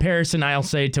comparison I'll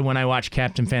say to when I watched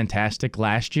Captain Fantastic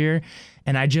last year.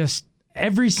 And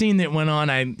every scene that went on,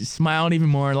 I smiled even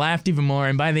more, laughed even more,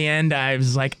 and by the end, I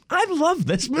was like, I love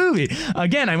this movie.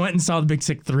 Again, I went and saw The Big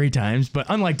Sick 3 times, but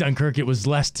unlike Dunkirk, it was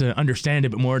less to understand it,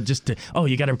 but more just to,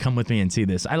 you got to come with me and see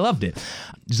this. I loved it.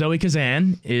 Zoe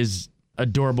Kazan is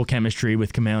adorable chemistry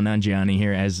with Kumail Nanjiani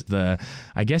here as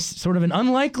I guess, sort of an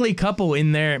unlikely couple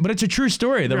in there, but it's a true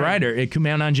story. The writer,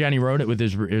 Kumail Nanjiani, wrote it with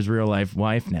his real life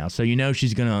wife now, so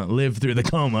she's gonna live through the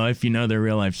coma if you know their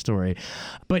real life story.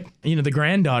 But the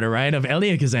granddaughter, right, of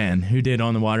Elia Kazan, who did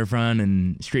On the Waterfront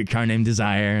and Streetcar Named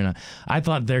Desire, and I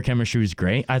thought their chemistry was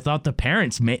great. I thought the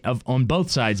parents on both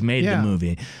sides made the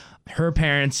movie. Her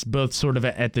parents both sort of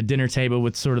at the dinner table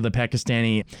with sort of the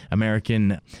Pakistani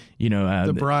American,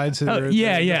 the brides.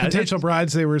 The potential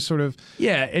brides. They were sort of.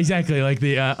 Yeah, exactly. Like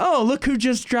look who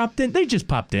just dropped in. They just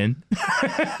popped in,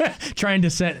 trying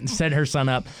to set her son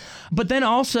up. But then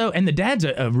also, and the dad's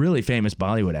a really famous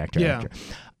Bollywood actor. Yeah.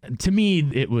 To me,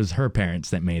 it was her parents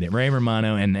that made it. Ray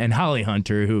Romano and Holly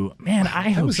Hunter, who, man,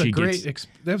 that was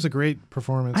a great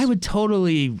performance. I would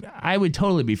totally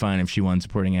be fine if she won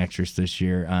supporting actress this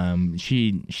year.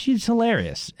 She's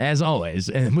hilarious as always,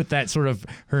 and with that sort of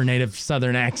her native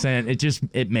Southern accent,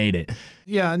 it made it.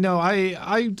 Yeah, no,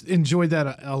 I enjoyed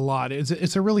that a lot.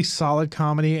 It's a really solid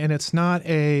comedy, and it's not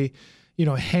a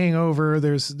hangover.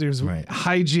 There's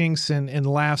hijinks and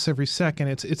laughs every second.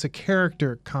 It's a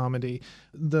character comedy.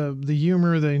 The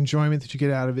humor, the enjoyment that you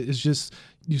get out of it is just,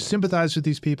 you sympathize with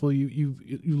these people. You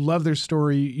love their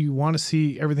story. You want to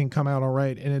see everything come out all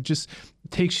right, and it just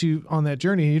takes you on that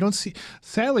journey.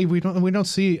 Sadly, we don't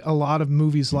see a lot of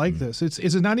movies like this.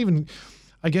 It's not even.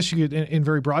 I guess you could, in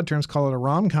very broad terms, call it a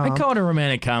rom-com. I call it a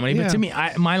romantic comedy, but to me,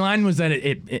 my line was that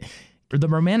the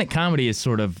romantic comedy is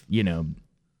sort of,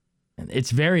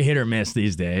 it's very hit or miss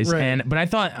these days. Right. But I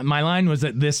thought my line was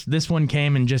that this one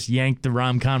came and just yanked the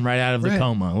rom-com right out of the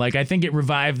coma. Like, I think it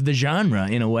revived the genre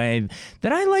in a way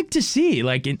that I like to see.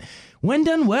 Like, when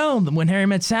done well, When Harry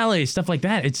Met Sally, stuff like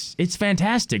that, it's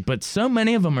fantastic. But so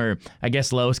many of them are, I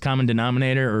guess, lowest common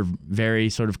denominator or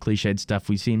very sort of cliched stuff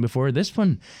we've seen before. This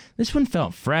one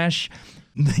felt fresh.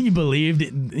 You believed,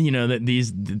 that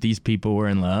these people were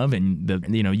in love, and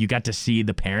you got to see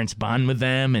the parents bond with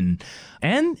them,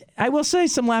 and I will say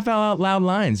some laugh out loud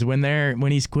lines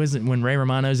when he's quizzing, when Ray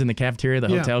Romano's in the cafeteria of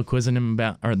the hotel quizzing him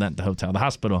about, or not the hotel, the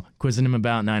hospital, quizzing him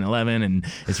about 9/11, and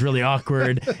it's really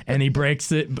awkward, and he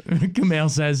breaks it. Kumail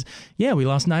says, "Yeah, we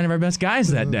lost 9 of our best guys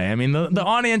that day." I mean, the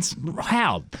audience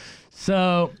howled.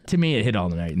 So, to me, it hit all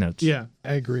the right notes. Yeah,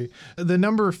 I agree. The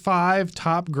number 5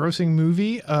 top grossing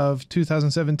movie of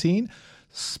 2017,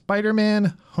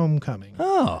 Spider-Man Homecoming.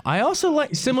 Oh, I also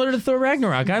like, similar to Thor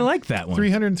Ragnarok, I like that one.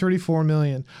 $334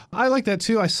 million. I like that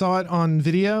too. I saw it on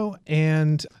video,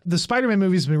 and the Spider-Man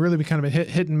movies have really been kind of a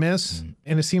hit and miss,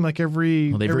 and it seemed like they've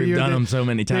year redone them so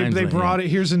many times. They brought it,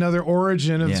 here's another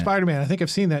origin of Spider-Man. I think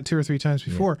I've seen that 2 or 3 times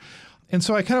before. And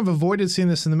so I kind of avoided seeing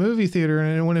this in the movie theater.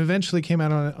 And when it eventually came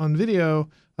out on video,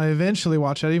 I eventually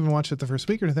watched it. I even watched it the first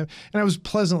week or anything. And I was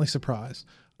pleasantly surprised.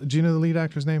 Do you know the lead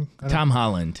actor's name? Tom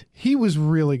Holland. He was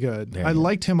really good. I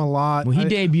liked him a lot. Well, he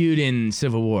debuted in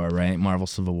Civil War, right? Marvel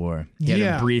Civil War. He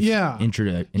had a brief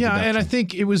introduction. Yeah, and I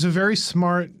think it was a very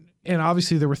smart, and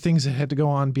obviously there were things that had to go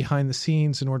on behind the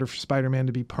scenes in order for Spider-Man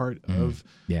to be part of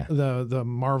the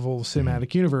Marvel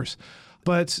Cinematic Universe.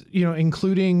 But,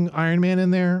 including Iron Man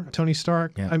in there, Tony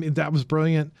Stark, I mean, that was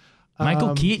brilliant.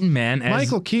 Michael Keaton, man.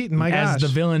 Michael Keaton, my gosh. As the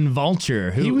villain Vulture.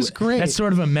 He was great. That's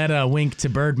sort of a meta wink to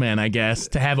Birdman, I guess,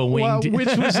 to have a wing. Well,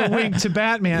 which was a wink to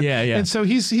Batman. Yeah. And so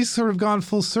he's sort of gone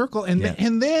full circle. And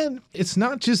then it's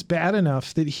not just bad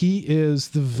enough that he is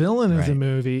the villain of the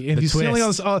movie. And he's stealing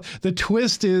all this. The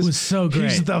twist was so great.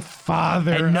 He's the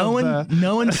father. And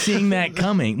no one's seeing that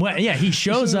coming. Well, yeah, he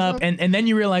shows up, and then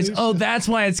you realize, that's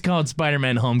why it's called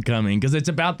Spider-Man Homecoming, because it's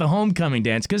about the homecoming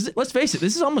dance. Because let's face it,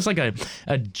 this is almost like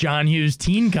a John Hughes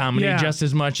teen comedy just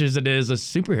as much as it is a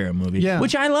superhero movie,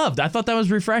 which I loved. I thought that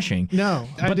was refreshing.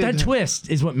 But that twist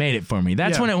is what made it for me.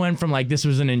 That's when it went from like, this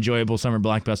was an enjoyable summer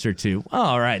blockbuster to,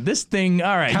 all right, this thing,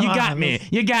 all right, you got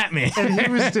me. And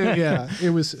he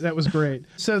was that was great.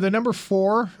 So the number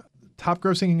 4 top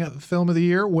grossing film of the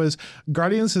year was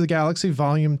Guardians of the Galaxy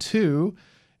Volume 2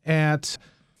 at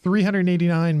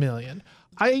 $389 million.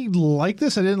 I like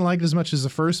this. I didn't like it as much as the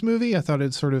first movie. I thought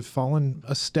it'd sort of fallen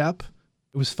a step.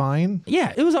 It was fine.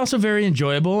 Yeah, it was also very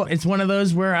enjoyable. It's one of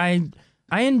those where I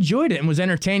enjoyed it and was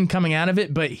entertained coming out of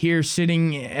it, but here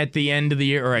sitting at the end of the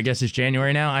year, or I guess it's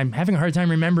January now, I'm having a hard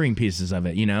time remembering pieces of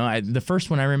it. The first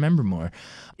one I remember more.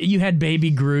 You had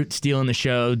Baby Groot stealing the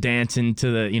show, dancing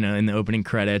to the, in the opening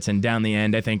credits, and down the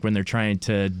end, I think when they're trying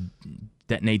to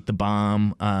detonate the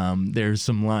bomb, there's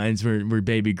some lines where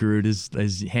Baby Groot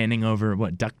is handing over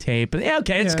duct tape. But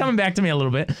it's coming back to me a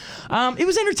little bit. It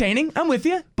was entertaining. I'm with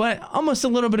you, but almost a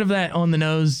little bit of that on the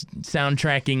nose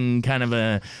soundtracking kind of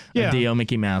a deal,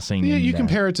 Mickey Mousing. Yeah, you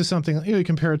compare it to something. You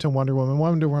compare it to Wonder Woman.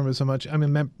 Wonder Woman was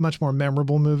much more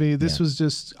memorable movie. This was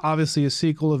just obviously a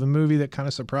sequel of a movie that kind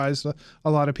of surprised a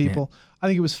lot of people. Yeah. I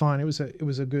think it was fine. It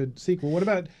was a good sequel. What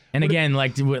about? And again,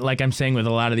 like I'm saying with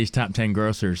a lot of these top 10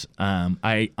 grossers,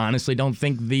 I honestly don't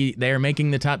think they are making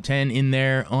the top 10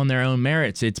 on their own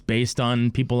merits. It's based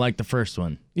on people like the first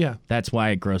one. Yeah, that's why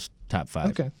it grossed top 5.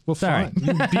 Okay, well, fine.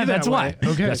 That's why.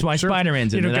 Okay, that's why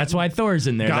Spider-Man's in there. That's why Thor's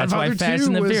in there. Godfather that's why Fast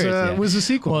and the Furious was a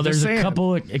sequel. Well, there's a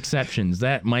couple exceptions.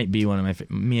 That might be one of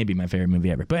maybe my favorite movie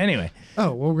ever. But anyway.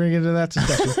 Oh, well, we're gonna get into that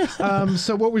discussion.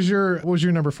 So what was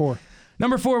your number 4?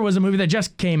 Number 4 was a movie that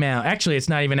just came out. Actually, it's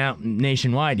not even out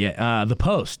nationwide yet. The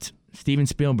Post, Steven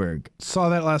Spielberg. Saw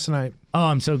that last night. Oh,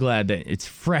 I'm so glad that it's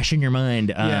fresh in your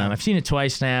mind. I've seen it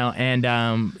twice now, and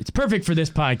it's perfect for this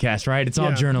podcast, right? It's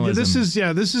all journalism. This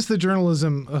is the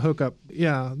journalism hookup.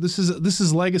 Yeah, this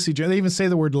is legacy. They even say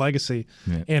the word legacy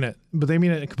in it, but they mean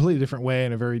it in a completely different way,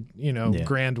 in a very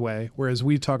grand way. Whereas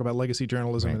we talk about legacy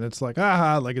journalism, and it's like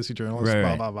legacy journalism,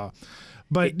 blah blah blah.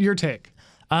 But your take.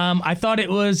 I thought it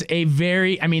was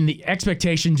the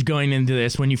expectations going into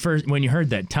this, when you heard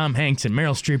that Tom Hanks and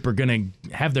Meryl Streep were going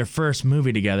to have their first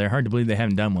movie together, hard to believe they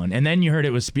haven't done one. And then you heard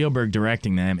it was Spielberg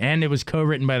directing them, and it was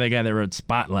co-written by the guy that wrote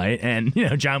Spotlight, and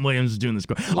John Williams was doing the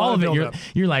score. All of it,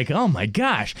 you're like, oh my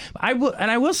gosh. I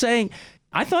will say,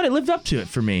 I thought it lived up to it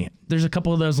for me. There's a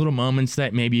couple of those little moments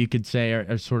that maybe you could say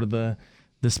are sort of the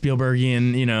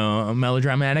Spielbergian,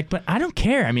 melodramatic, but I don't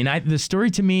care. The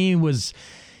story to me was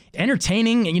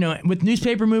entertaining. With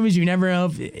newspaper movies, you never know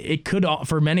if it could,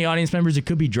 for many audience members, it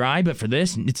could be dry, but for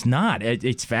this, it's not.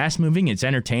 It's fast moving, it's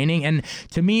entertaining, and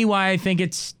to me, why I think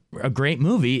it's a great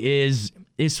movie is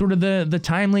sort of the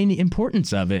timely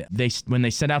importance of it. When they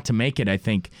set out to make it, I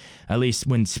think, at least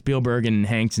when Spielberg and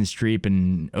Hanks and Streep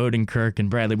and Odenkirk and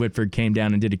Bradley Whitford came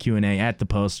down and did a Q&A at the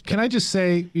Post. Can I just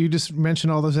say, you just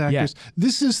mentioned all those actors. Yeah.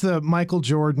 This is the Michael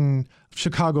Jordan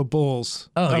Chicago Bulls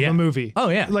of a movie. Oh,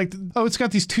 yeah. It's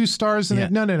got these 2 stars in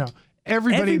it. No.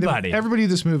 Everybody in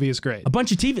this movie is great. A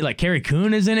bunch of TV, like Carrie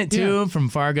Coon is in it too, from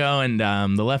Fargo and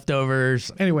The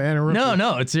Leftovers. Anyway,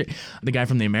 it's the guy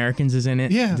from The Americans is in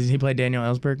it. Yeah, does he play Daniel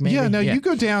Ellsberg? Maybe? You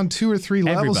go down 2 or 3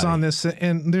 levels on this,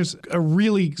 and there's a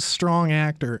really strong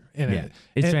actor in it.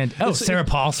 It's fantastic. Sarah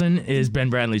Paulson is Ben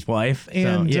Bradley's wife,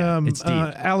 and it's deep.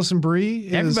 Allison Brie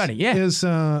is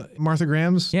Martha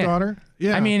Graham's daughter.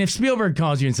 Yeah. If Spielberg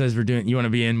calls you and says you want to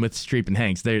be in with Streep and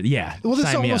Hanks, well, this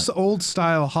is almost old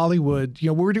style Hollywood.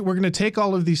 We're going to take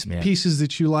all of these pieces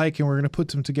that you like, and we're going to put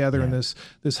them together in this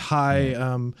high,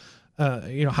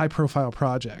 high profile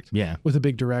project. Yeah. With a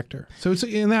big director. So it's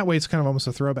in that way, it's kind of almost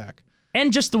a throwback.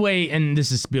 And just the way, and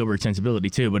this is Spielberg's sensibility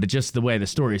too, but it's just the way the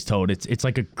story is told. It's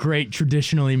like a great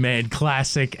traditionally made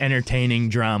classic entertaining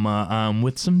drama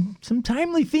with some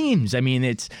timely themes. I mean,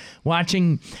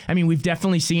 we've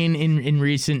definitely seen in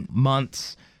recent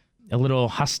months a little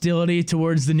hostility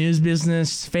towards the news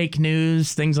business, fake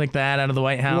news, things like that out of the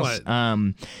White House.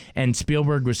 And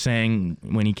Spielberg was saying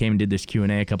when he came and did this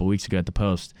Q&A a couple weeks ago at the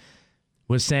Post,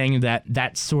 was saying that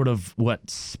that's sort of what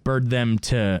spurred them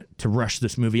to rush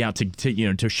this movie out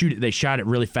to shoot it. They shot it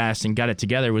really fast and got it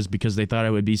together was because they thought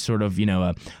it would be sort of,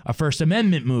 a First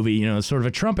Amendment movie, sort of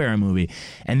a Trump era movie.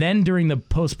 And then during the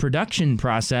post-production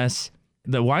process,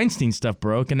 the Weinstein stuff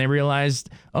broke and they realized,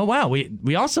 oh wow,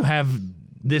 we also have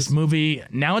this movie.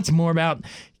 Now it's more about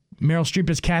Meryl Streep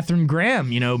as Katharine Graham,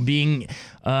 being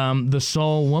the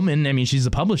sole woman. I mean, she's the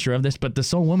publisher of this, but the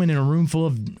sole woman in a room full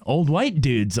of old white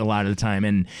dudes a lot of the time.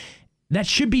 And that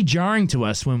should be jarring to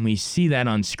us when we see that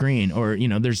on screen. Or,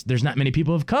 there's not many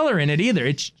people of color in it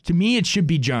either. To me, it should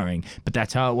be jarring, but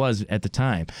that's how it was at the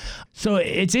time. So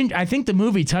I think the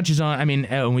movie touches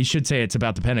on, we should say it's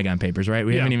about the Pentagon Papers, right?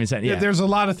 We haven't even said, There's a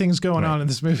lot of things going on in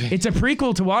this movie. It's a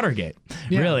prequel to Watergate,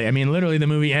 really. I mean, literally the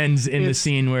movie ends in the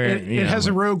scene where it has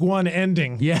a Rogue One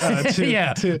ending.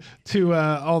 To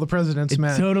All the President's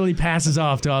Men. It totally passes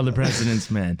off to All the President's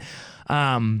Men.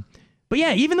 But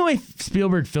yeah, even the way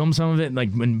Spielberg filmed some of it,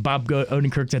 like when Bob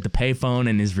Odenkirk's at the payphone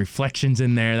and his reflections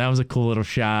in there, that was a cool little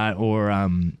shot. Or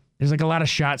there's like a lot of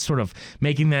shots sort of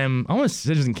making them almost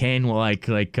Citizen Kane, like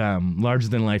larger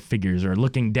than life figures, or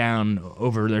looking down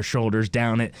over their shoulders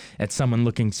down at someone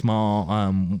looking small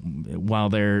while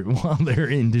they're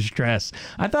in distress.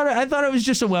 I thought it was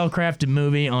just a well-crafted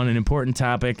movie on an important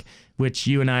topic. Which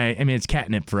you and I mean, it's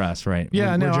catnip for us, right?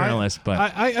 Yeah, we're journalists, but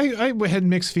I had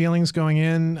mixed feelings going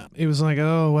in. It was like,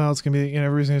 oh, well, it's going to be,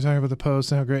 everybody's going to talk about the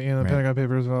Post and how great, the Pentagon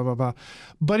Papers, blah, blah, blah.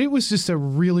 But it was just a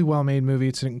really well-made movie.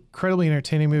 It's an incredibly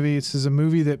entertaining movie. It's a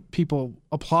movie that people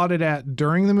applauded at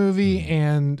during the movie,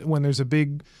 and when there's a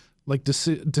big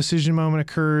decision moment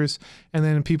occurs, and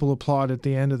then people applaud at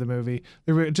the end of the movie.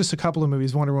 There were just a couple of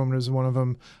movies. Wonder Woman was one of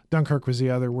them. Dunkirk was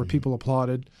the other, where people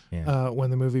applauded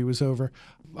when the movie was over.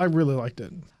 I really liked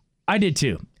it. I did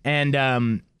too. And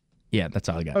that's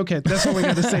all I got. Okay, that's all we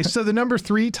got to say. So the number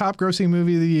 3 top grossing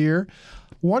movie of the year,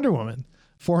 Wonder Woman,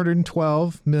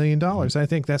 $412 million. I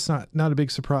think that's not a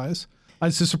big surprise.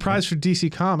 It's a surprise for DC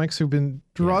Comics, who've been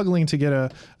struggling to get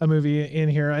a movie in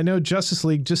here. I know Justice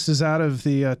League just is out of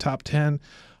the top 10.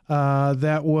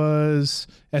 That was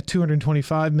at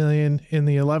 $225 million in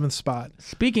the 11th spot.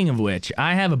 Speaking of which,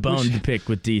 I have a bone to pick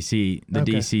with DC,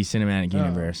 DC Cinematic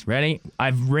Universe. Ready?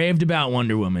 I've raved about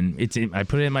Wonder Woman. I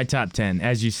put it in my top 10.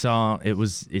 As you saw,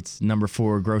 it's number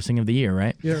 4 grossing of the year,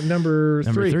 right? Yeah, number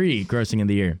 3 grossing of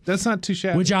the year. That's not too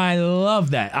shabby. Which I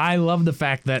love that. I love the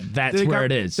fact that that's where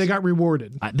it is. They got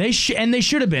rewarded. They should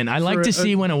have been. I like to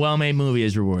see when a well-made movie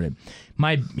is rewarded.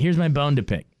 Here's my bone to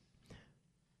pick.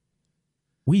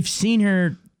 We've seen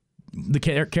her, the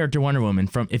character Wonder Woman,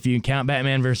 from, if you count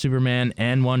Batman vs. Superman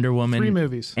and Wonder Woman. 3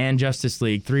 movies. And Justice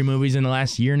League. 3 movies in the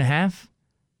last year and a half?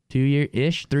 2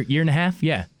 year-ish? Year and a half?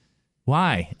 Yeah.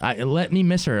 Why? Let me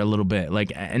miss her a little bit.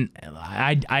 And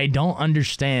I don't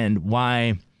understand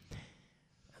why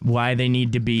they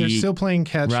need to be They're still playing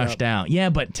catch rushed up. out. Yeah,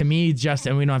 but to me,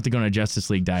 and we don't have to go on a Justice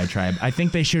League diatribe. I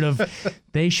think they should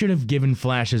have given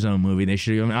Flash his own movie. They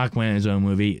should have given Aquaman his own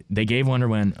movie. They gave Wonder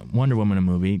Woman a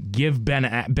movie. Give Ben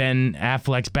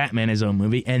Affleck's Batman his own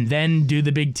movie, and then do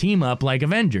the big team up like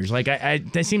Avengers.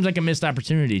 That seems like a missed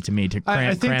opportunity to me to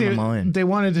cram them all in. They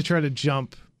wanted to try to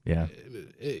jump. Yeah.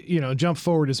 Jump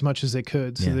forward as much as they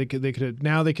could, so they could.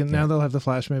 Now they'll have the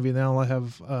Flash movie. Now they'll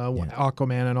have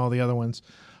Aquaman and all the other ones.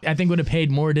 I think would have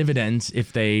paid more dividends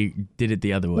if they did it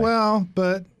the other way. Well,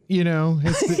 but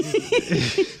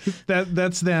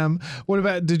that's them. What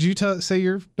about? Did you say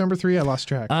your number 3? I lost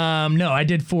track. No, I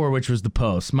did 4, which was The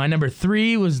Post. My number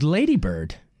 3 was Lady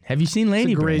Bird. Have you seen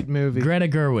Lady Bird? It's a great movie. Greta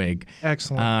Gerwig.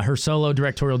 Excellent. Her solo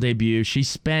directorial debut. She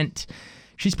spent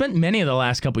many of the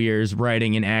last couple years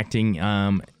writing and acting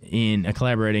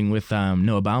collaborating with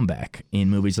Noah Baumbach in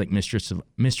movies like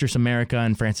Mistress America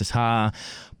and Frances Ha.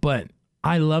 But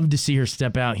I love to see her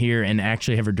step out here and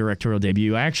actually have her directorial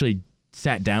debut. I actually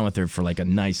sat down with her for a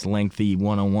nice lengthy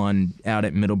one-on-one out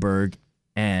at Middleburg,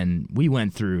 and we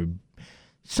went through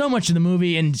so much of the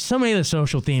movie and so many of the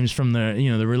social themes, from the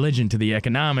the religion to the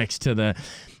economics to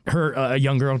her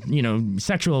young girl,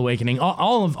 sexual awakening,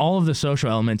 all of the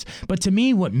social elements. But to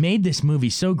me, what made this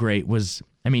movie so great was,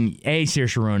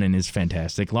 Saoirse Ronan is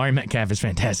fantastic. Laurie Metcalf is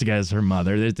fantastic as her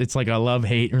mother. It's like a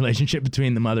love-hate relationship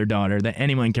between the mother-daughter that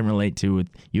anyone can relate to with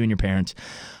you and your parents.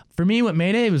 For me, what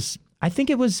made it was, I think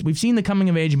we've seen the coming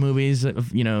of age movies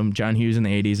of, John Hughes in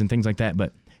the 80s and things like that,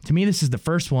 but to me, this is the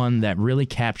first one that really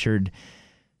captured,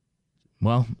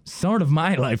 well, sort of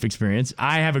my life experience.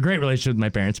 I have a great relationship with my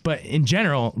parents, but in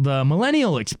general, the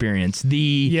millennial experience,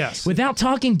 without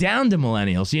talking down to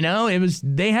millennials,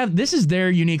 this is their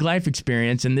unique life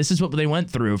experience, and this is what they went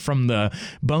through, from the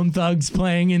Bone Thugs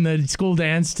playing in the school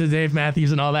dance to Dave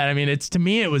Matthews and all that. I mean, to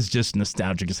me, it was just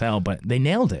nostalgic as hell, but they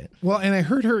nailed it. Well, and I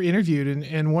heard her interviewed,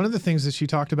 and one of the things that she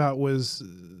talked about was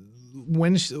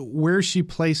where she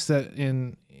placed that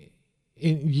in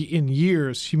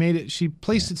years. She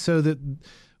placed it so that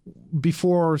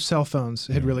before cell phones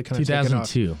had really kind of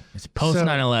 2002. taken off. It's post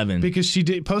 9/11. Because she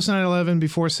did post 9/11,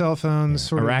 before cell phones.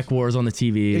 Sort Iraq of, wars on the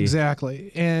TV.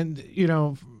 Exactly. And,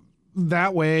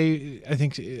 that way, I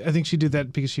think she did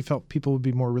that because she felt people would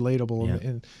be more relatable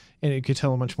and it could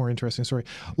tell a much more interesting story.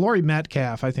 Laurie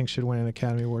Metcalf, I think, should win an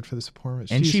Academy Award for this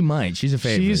performance. And she might. She's a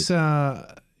favorite.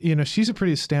 She's a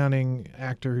pretty astounding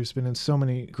actor who's been in so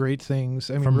many great things.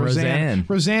 I mean, From Roseanne.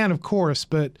 Roseanne, of course,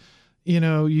 but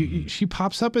she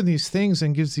pops up in these things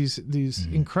and gives these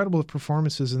incredible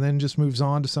performances, and then just moves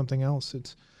on to something else.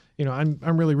 It's, I'm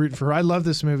really rooting for her. I love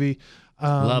this movie.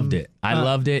 Loved it. I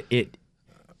loved it.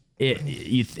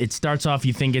 It starts off,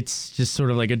 you think it's just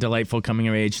sort of like a delightful coming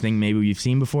of age thing maybe we've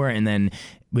seen before, and then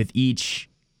with each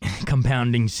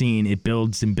compounding scene, it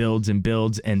builds and builds and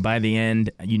builds, and by the end,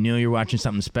 you're watching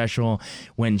something special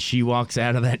when she walks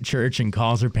out of that church and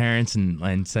calls her parents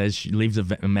and says, she leaves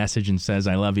a message and says,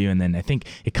 "I love you," and then I think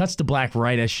it cuts to black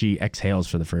right as she exhales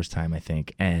for the first time, I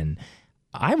think, and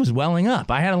I was welling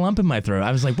up. I had a lump in my throat.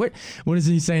 I was like, what does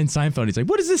he say in Seinfeld? He's like,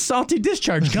 what is this salty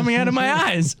discharge coming out of my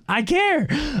eyes? I care.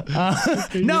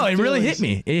 No, it really hit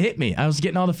me. It hit me. I was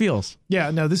getting all the feels.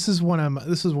 Yeah, no, this is one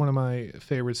of my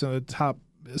favorites.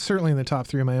 Certainly in the top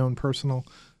 3 of my own personal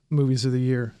movies of the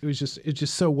year. It's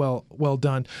just so well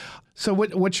done. So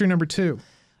what's your number 2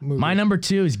 movie? My number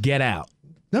 2 is Get Out.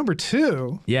 Number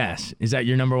 2? Yes. Is that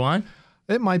your number 1?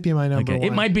 It might be my number 1.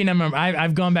 It might be number.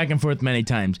 I've gone back and forth many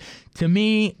times. To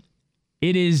me,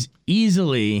 it is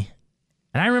easily.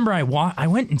 And I remember I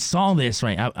went and saw this.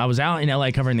 Right, I was out in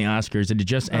LA covering the Oscars. It had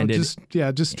just ended.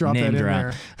 Just drop that in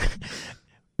there.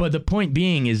 But the point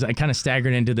being is, I kind of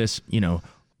staggered into this.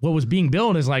 What was being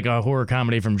billed as like a horror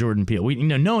comedy from Jordan Peele.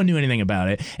 No one knew anything about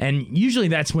it, and usually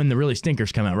that's when the really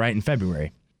stinkers come out, right in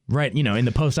February, right? In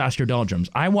the post-Oscar doldrums.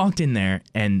 I walked in there,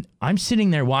 and I'm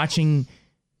sitting there watching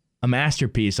a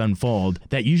masterpiece unfold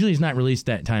that usually is not released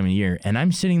that time of year, and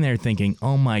I'm sitting there thinking,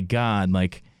 oh my God,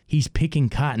 like, he's picking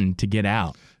cotton to Get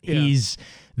Out. Yeah.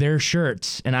 Their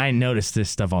shirts, and I notice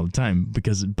this stuff all the time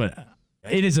but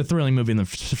it is a thrilling movie on the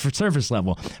surface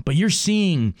level, but you're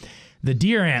seeing the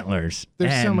deer antlers.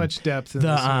 There's so much depth in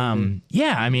this movie.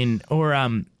 Yeah, I mean,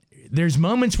 there's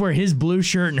moments where his blue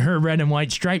shirt and her red and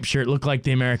white striped shirt look like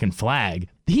the American flag.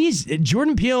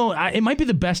 Jordan Peele, it might be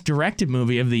the best directed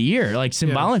movie of the year, like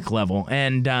symbolic level,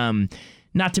 and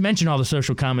not to mention all the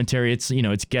social commentary. It's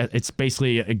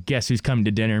basically a Guess Who's Coming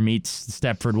to Dinner meets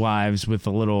Stepford Wives with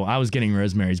a little. I was getting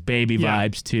Rosemary's Baby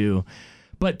vibes too,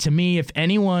 but to me, if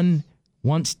anyone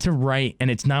wants to write,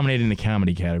 and it's nominated in the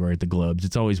comedy category at the Globes.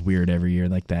 It's always weird every year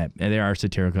like that. There are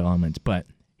satirical elements, but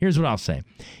here's what I'll say.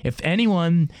 If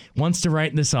anyone wants to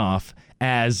write this off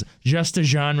as just a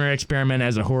genre experiment,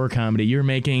 as a horror comedy, you were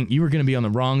going to be on the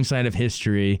wrong side of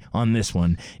history on this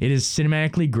one. It is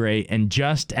cinematically great, and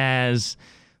just as,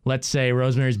 let's say,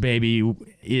 Rosemary's Baby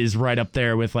is right up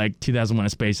there with like 2001: A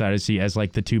Space Odyssey as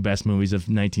like the 2 best movies of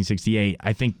 1968,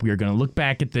 I think we are going to look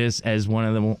back at this as one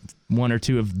of the 1 or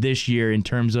 2 of this year in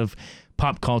terms of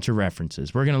pop culture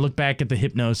references. We're going to look back at the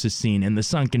hypnosis scene and the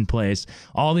sunken place.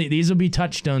 These will be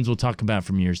touchstones we'll talk about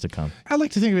from years to come. I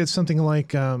like to think of it as something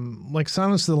like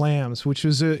Silence of the Lambs, which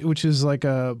is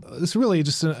it's really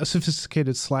just a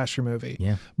sophisticated slasher movie.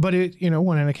 Yeah. But it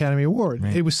won an Academy Award.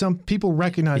 Right. It was people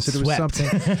recognized that it was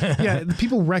something. Yeah,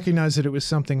 people recognized that it was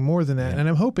something more than that. Yeah. And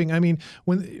I'm hoping. I mean,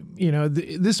 when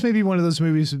this may be one of those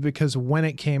movies because when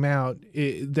it came out,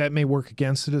 that may work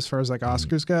against it as far as like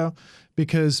Oscars go.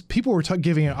 Because people were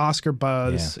giving it Oscar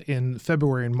buzz in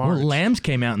February and March. Well, Lambs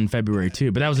came out in February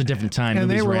too, but that was a different time. And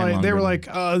they were like,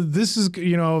 this is,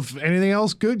 if anything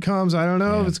else good comes, I don't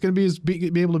know if it's going to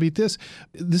be able to beat this.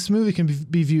 This movie can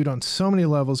be viewed on so many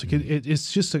levels. It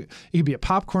could be a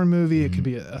popcorn movie. It could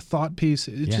be a thought piece.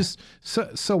 It's just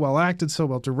so well acted, so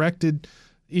well directed.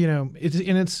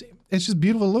 it's just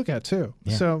beautiful to look at too.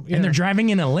 Yeah. So and they're driving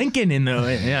in a Lincoln in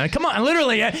the come on,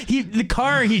 literally the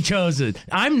car he chose it.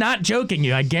 I'm not joking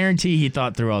you. I guarantee he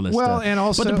thought through all this stuff. Well, and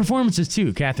also, but the performances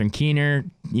too. Catherine Keener,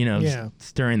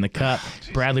 stirring the cup.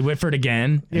 Bradley Whitford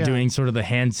again, doing sort of the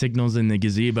hand signals in the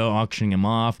gazebo, auctioning him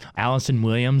off. Allison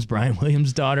Williams, Brian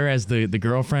Williams' daughter, as the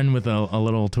girlfriend with a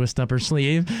little twist up her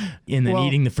sleeve, and then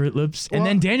eating the Fruit Loops. And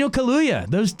then Daniel Kaluuya,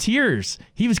 those tears.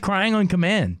 He was crying on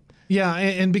command. Yeah,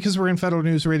 and because we're in Federal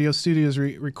News Radio Studios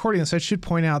recording this, I should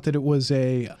point out that it was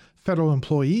a federal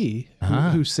employee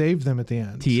who saved them at the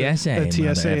end. TSA.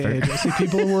 The TSA agency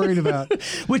people are worried about.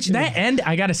 Which that end,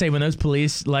 I got to say, when those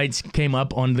police lights came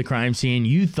up on the crime scene,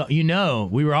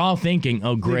 we were all thinking,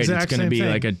 oh, great, it's going to be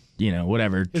like a,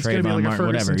 whatever, Trayvon Martin,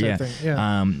 whatever.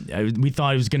 Yeah. We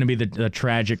thought it was going to be the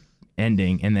tragic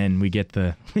ending, and then we get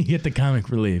the comic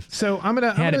relief. So I'm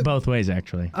gonna it both ways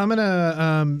actually. I'm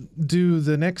gonna do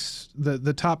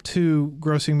the top 2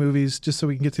 grossing movies just so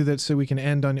we can get through that, so we can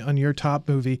end on your top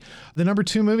movie. The number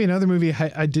 2 movie, another movie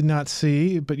I did not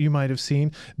see, but you might have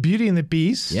seen, Beauty and the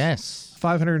Beast. Yes,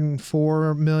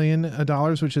 $504 million,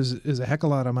 which is a heck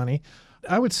of a lot of money.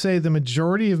 I would say the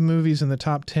majority of movies in the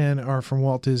top 10 are from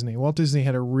Walt Disney. Walt Disney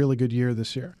had a really good year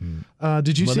this year.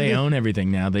 Did you see? Well, they own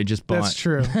everything now. They just bought. That's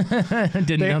true.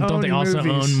 Don't they also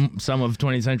own some of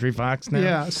 20th Century Fox now?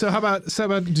 Yeah. So how about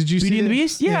did you see Beauty and the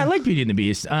Beast? Yeah, I like Beauty and the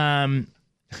Beast.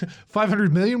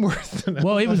 500 million worth.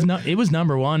 Well, it was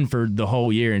number 1 for the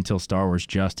whole year until Star Wars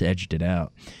just edged it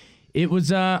out. It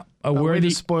was a worthy way to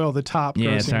spoil the top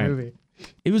grossing movie.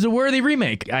 It was a worthy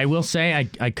remake. I will say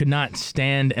I could not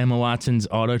stand Emma Watson's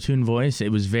auto-tune voice. It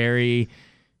was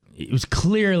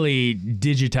clearly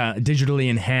digitally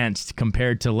enhanced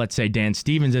compared to, let's say, Dan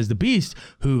Stevens as the Beast,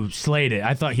 who slayed it.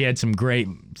 I thought he had some great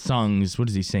songs. What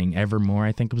does he sing? Evermore,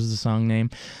 I think was the song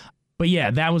name. But yeah,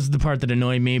 that was the part that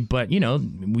annoyed me. But,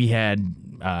 we had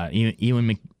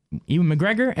Ewan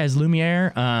McGregor as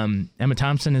Lumiere. Emma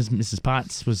Thompson as Mrs.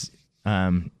 Potts was...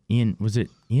 Ian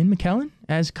McKellen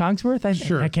as Cogsworth? I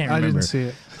can't remember. I didn't see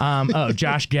it.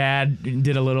 Josh Gad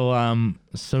did a little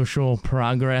social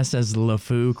progress as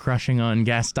LeFou crushing on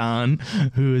Gaston,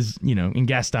 who is, and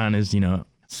Gaston is,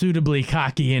 suitably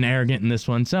cocky and arrogant in this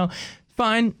one. So,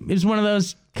 fine. It was one of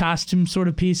those costume sort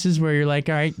of pieces where you're like,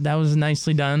 all right, that was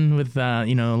nicely done with,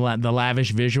 the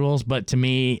lavish visuals. But to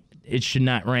me, it should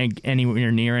not rank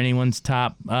anywhere near anyone's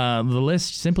top the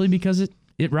list simply because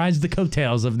it rides the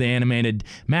coattails of the animated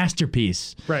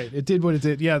masterpiece. Right. It did what it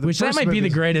did. Yeah. Which that might be the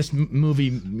greatest movie,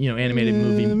 animated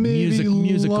movie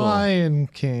musical. Lion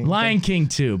King. Lion King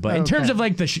too, but in terms of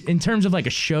like a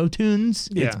show tunes,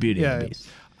 it's Beauty and the Beast.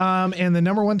 And the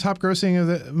number 1 top grossing of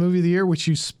the movie of the year, which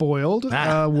you spoiled,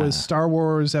 was Star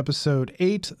Wars Episode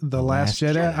 8, The Last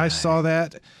Jedi. I saw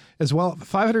that as well.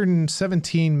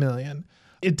 $517 million.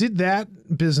 It did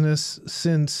that business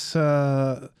since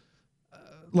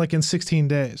in 16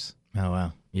 days. Oh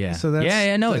wow. Yeah. So that's,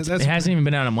 it hasn't even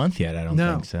been out a month yet, I don't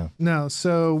think so. No.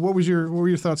 So what were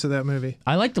your thoughts of that movie?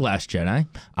 I like The Last Jedi.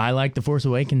 I like The Force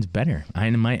Awakens better.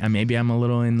 Maybe I'm a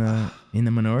little in the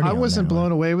minority. I wasn't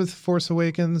blown away with Force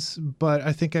Awakens, but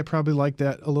I think I probably liked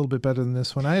that a little bit better than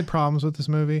this one. I had problems with this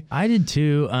movie. I did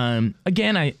too.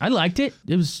 Again, I liked it.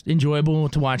 It was enjoyable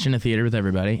to watch in a theater with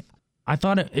everybody. I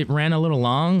thought it ran a little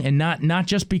long, and not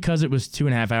just because it was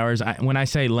 2.5 hours. When I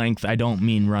say length, I don't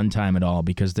mean runtime at all,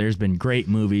 because there's been great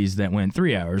movies that went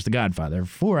 3 hours, The Godfather,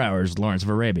 4 hours, Lawrence of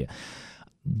Arabia.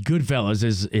 Goodfellas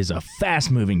is a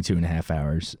fast-moving 2.5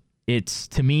 hours.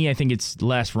 To me, I think it's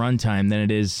less runtime than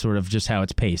it is sort of just how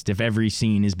it's paced, if every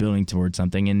scene is building towards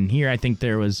something. And here I think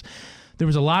there was a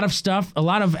lot of stuff, a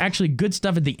lot of actually good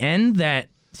stuff at the end that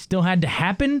still had to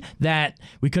happen that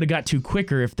we could have got to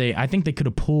quicker I think they could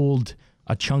have pulled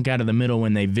a chunk out of the middle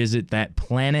when they visit that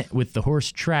planet with the horse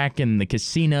track and the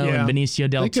casino and Benicio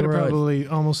del Toro. They could have probably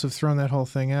almost have thrown that whole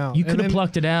thing out. You could have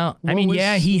plucked it out.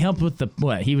 He helped with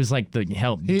he was like the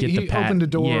help get the He opened the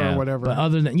door or whatever. But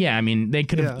other than, they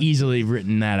could have easily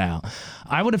written that out.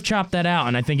 I would have chopped that out,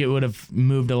 and I think it would have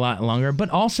moved a lot longer.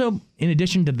 But also, in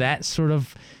addition to that sort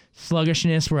of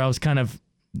sluggishness where I was kind of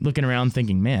looking around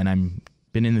thinking, man, I'm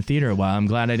been in the theater a while. I'm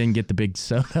glad I didn't get the big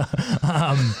soda.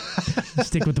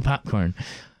 Stick with the popcorn.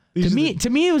 To me,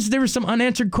 there were some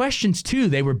unanswered questions too.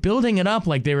 They were building it up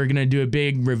like they were going to do a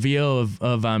big reveal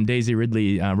of Daisy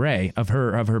Ridley Ray, of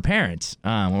her parents,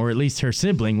 or at least her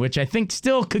sibling, which I think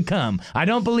still could come. I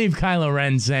don't believe Kylo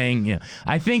Ren saying,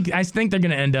 I think they're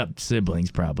going to end up siblings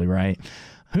probably, right?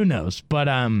 Who knows? But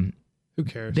who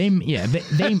cares? They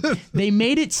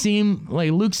made it seem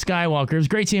like Luke Skywalker. It was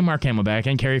great seeing Mark Hamill back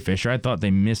and Carrie Fisher. I thought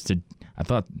they missed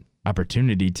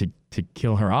opportunity to to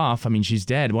kill her off. I mean, she's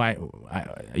dead. Why?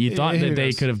 You thought that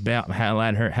they could have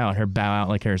let her bow out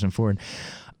like Harrison Ford.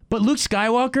 But Luke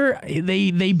Skywalker,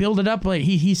 they build it up like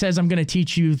he says, I'm going to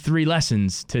teach you 3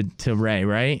 lessons to Rey,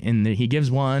 right? And he gives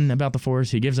one about the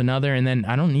Force, he gives another, and then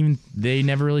they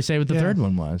never really say what the third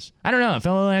one was. I don't know. It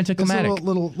felt a little anticlimactic. It's a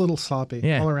little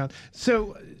sloppy all around.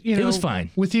 So, it was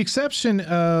fine. With the exception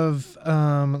of,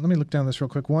 let me look down this real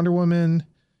quick. Wonder Woman,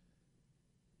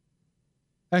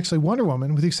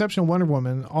 with the exception of Wonder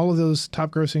Woman, all of those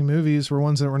top grossing movies were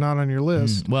ones that were not on your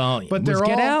list. Well, but was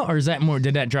Get Out, or is that more?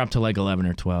 Did that drop to like 11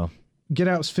 or 12? Get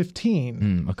Out was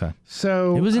 15. Okay.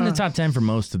 So it was in the top 10 for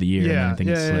most of the year. Yeah,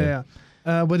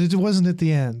 but it wasn't at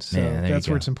the end, so that's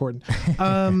where it's important.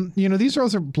 These are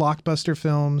also blockbuster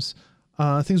films.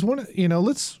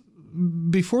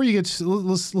 Before you get,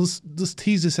 let's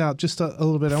tease this out just a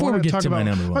little bit. Before we get to my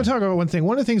number one, I want to talk about one thing.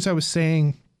 One of the things I was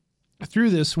saying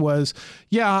through this was,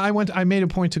 I made a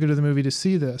point to go to the movie to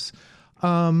see this.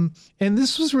 And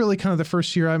this was really kind of the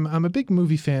first year, I'm a big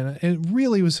movie fan. And it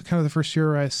really was kind of the first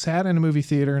year I sat in a movie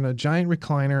theater in a giant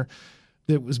recliner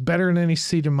that was better than any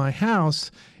seat in my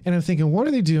house. And I'm thinking, what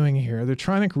are they doing here? They're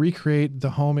trying to recreate the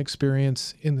home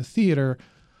experience in the theater.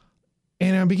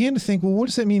 And I began to think, well, what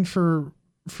does that mean for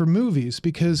movies?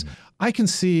 Because I can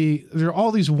see there are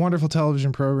all these wonderful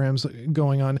television programs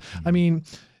going on. I mean,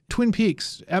 Twin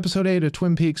Peaks, episode 8 of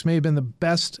Twin Peaks may have been the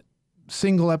best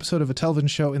single episode of a television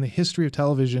show in the history of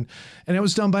television. And it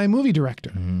was done by a movie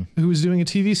director who was doing a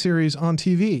TV series on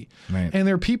TV. Right. And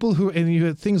there are people and you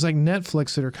had things like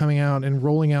Netflix that are coming out and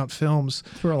rolling out films.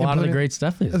 For a lot of the great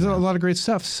stuff. There's a lot of great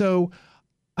stuff. So,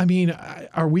 I mean,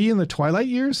 are we in the twilight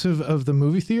years of the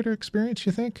movie theater experience,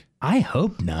 you think? I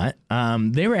hope not.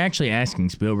 They were actually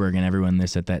asking Spielberg and everyone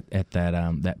this at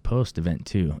that post event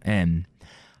too. And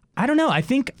I don't know. I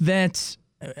think that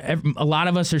a lot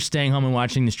of us are staying home and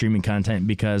watching the streaming content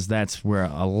because that's where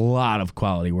a lot of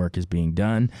quality work is being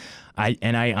done.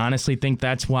 I honestly think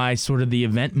that's why sort of the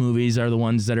event movies are the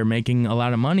ones that are making a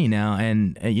lot of money now.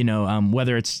 And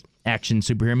whether it's action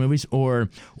superhero movies or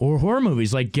horror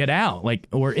movies like Get Out,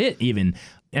 or It even.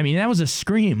 I mean, that was a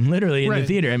scream literally in the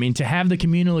theater. I mean, to have the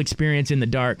communal experience in the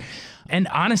dark. And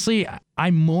honestly,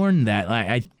 I mourn that.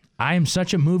 I am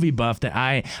such a movie buff that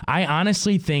I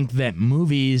honestly think that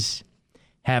movies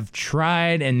have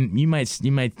tried, and you might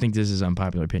think this is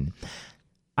unpopular opinion.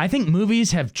 I think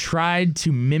movies have tried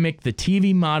to mimic the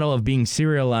TV model of being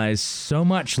serialized so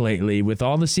much lately with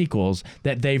all the sequels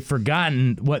that they've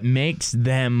forgotten what makes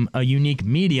them a unique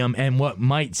medium, and what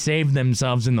might save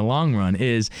themselves in the long run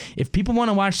is if people want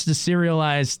to watch the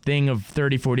serialized thing of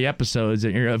 30, 40 episodes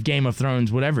of Game of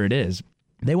Thrones, whatever it is,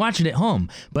 they watch it at home.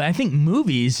 But I think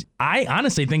movies, I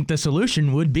honestly think the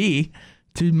solution would be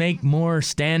to make more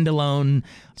standalone,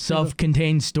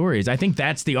 self-contained stories. I think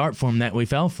that's the art form that we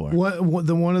fell for.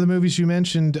 One of the movies you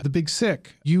mentioned, The Big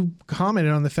Sick, you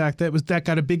commented on the fact that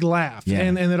got a big laugh. Yeah.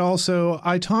 And that also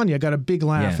I, Tonya got a big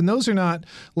laugh. Yeah. And those are not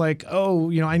like,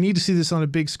 I need to see this on a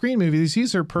big screen movie.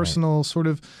 These are personal sort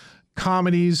of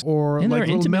comedies or like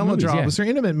little melodramas. They're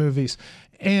intimate movies.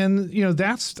 And,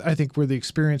 that's, I think, where the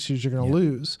experiences you're going to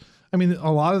lose. I mean,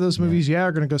 a lot of those movies,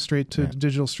 are going to go straight to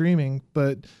digital streaming,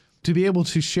 but to be able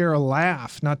to share a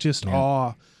laugh, not just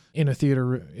awe in a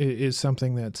theater, is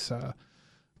something that's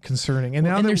concerning.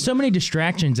 And there's so many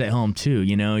distractions at home too.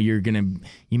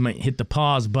 You might hit the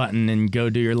pause button and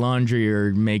go do your laundry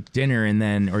or make dinner,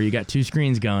 or you got 2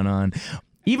 screens going on.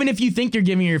 Even if you think you're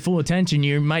giving your full attention,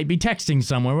 you might be texting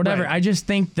someone, whatever. Right. I just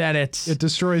think that it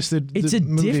destroys the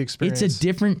movie experience. It's a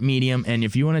different medium, and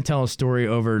if you want to tell a story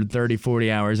over 30,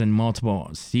 40 hours and multiple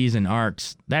season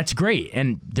arcs, that's great.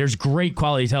 And there's great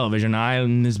quality television.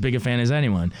 I'm as big a fan as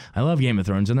anyone. I love Game of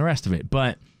Thrones and the rest of it.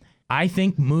 But I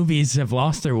think movies have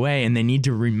lost their way, and they need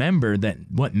to remember that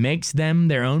what makes them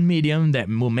their own medium, that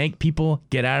will make people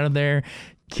get out of their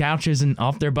couches and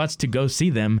off their butts to go see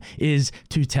them, is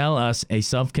to tell us a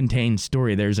self-contained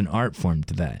story. There's an art form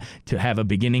to that, to have a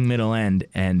beginning, middle, end.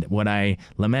 And what I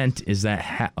lament is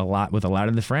that with a lot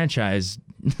of the franchise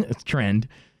trend,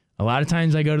 a lot of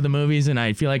times I go to the movies and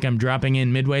I feel like I'm dropping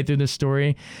in midway through the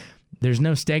story. There's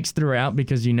no stakes throughout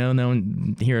because no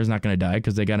hero's not going to die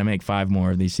because they got to make 5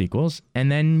 more of these sequels.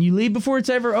 And then you leave before it's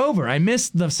ever over. I miss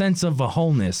the sense of a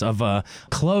wholeness, of a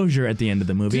closure at the end of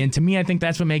the movie. And to me, I think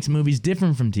that's what makes movies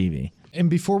different from TV. And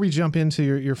before we jump into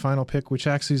your final pick, which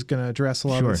actually is going to address a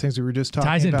lot of the things we were just talking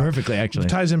about. Ties in perfectly, actually.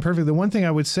 Ties in perfectly. The one thing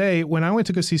I would say, when I went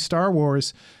to go see Star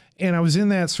Wars, and I was in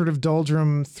that sort of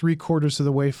doldrum 3/4 of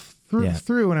the way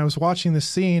through, and I was watching this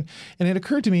scene, and it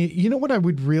occurred to me, you know what I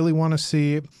would really want to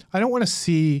see? I don't want to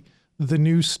see the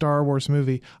new Star Wars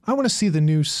movie. I want to see the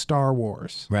new Star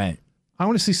Wars. Right. I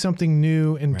want to see something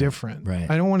new and different. Right.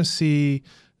 I don't want to see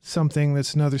something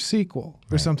that's another sequel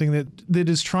or something that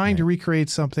is trying to recreate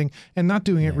something and not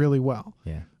doing it really well.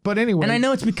 Yeah. But anyway. And I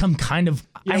know it's become kind of,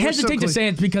 I hesitate to say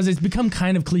it because it's become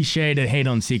kind of cliche to hate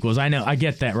on sequels. I know, I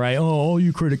get that, right? Oh, all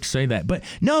you critics say that. But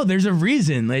no, there's a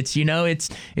reason. It's,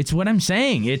 it's what I'm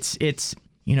saying. It's,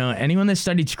 anyone that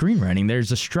studied screenwriting,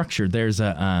 there's a structure, there's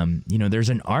there's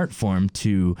an art form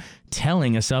to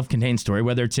telling a self-contained story,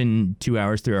 whether it's in 2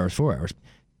 hours, 3 hours, 4 hours,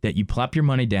 that you plop your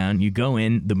money down, you go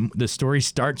in, the story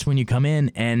starts when you come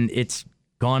in, and it's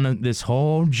gone on this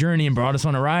whole journey and brought us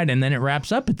on a ride, and then it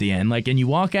wraps up at the end. And you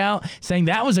walk out saying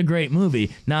that was a great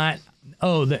movie, not,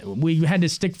 we had to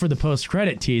stick for the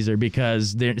post-credit teaser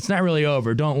because it's not really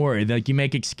over. Don't worry. Like, you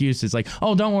make excuses like,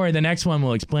 oh, don't worry, the next one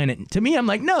will explain it. To me, I'm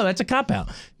like, no, that's a cop-out.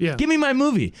 Yeah. Give me my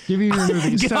movie. Give me your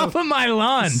movie. Get off of my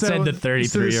lawn, said the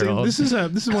 33-year-old. This is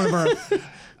one of our...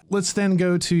 Let's then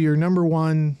go to your number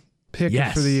one pick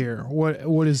for the year.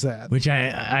 What is that? Which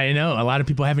I know a lot of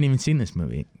people haven't even seen this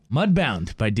movie.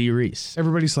 Mudbound by Dee Reese.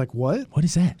 Everybody's like, what? What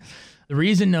is that? The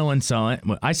reason no one saw it,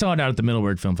 I saw it out at the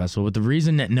Middleburg Film Festival, but the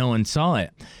reason that no one saw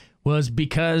it was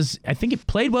because I think it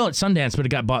played well at Sundance, but it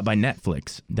got bought by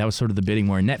Netflix. That was sort of the bidding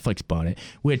war. Netflix bought it,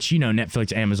 which,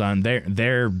 Netflix, Amazon,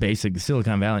 they're basic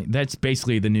Silicon Valley. That's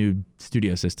basically the new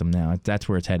studio system now. That's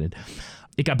where it's headed.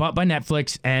 It got bought by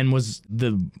Netflix and was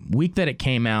the week that it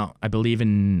came out, I believe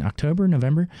in October,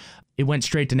 November. It went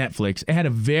straight to Netflix. It had a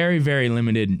very, very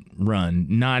limited run,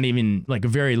 not even like a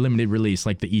very limited release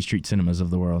like the E Street Cinemas of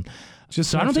the world.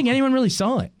 So I don't think anyone really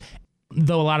saw it.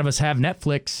 Though a lot of us have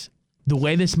Netflix, the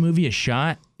way this movie is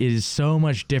shot is so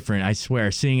much different, I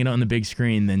swear, seeing it on the big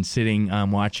screen than sitting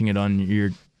watching it on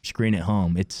your screen at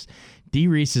home. It's Dee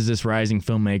Reese is this rising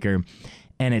filmmaker,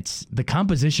 and it's the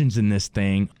compositions in this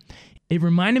thing. It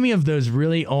reminded me of those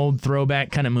really old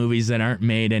throwback kind of movies that aren't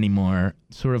made anymore,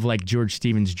 sort of like George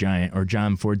Stevens' Giant or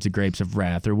John Ford's The Grapes of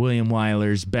Wrath or William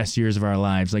Wyler's Best Years of Our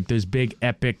Lives, like those big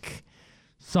epic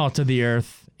salt of the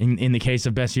earth, in the case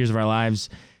of Best Years of Our Lives,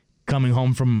 coming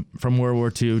home from World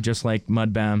War II, just like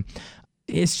Mudbound.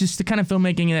 It's just the kind of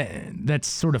filmmaking that's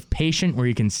sort of patient, where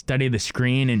you can study the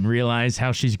screen and realize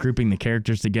how she's grouping the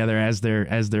characters together as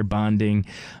they're bonding,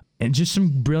 and just some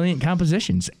brilliant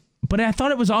compositions. But I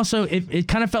thought it was also, it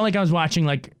kind of felt like I was watching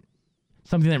like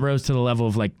something that rose to the level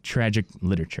of like tragic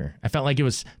literature. I felt like it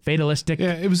was fatalistic.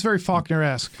 Yeah, it was very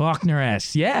Faulkner-esque.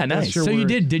 Faulkner-esque, yeah, nice. So you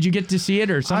did you get to see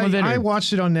it or some of it? I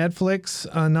watched it on Netflix,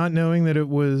 not knowing that it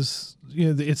was,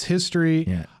 its history.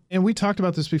 Yeah. And we talked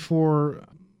about this before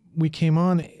we came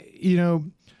on.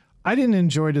 I didn't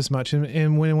enjoy it as much.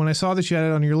 And when I saw that you had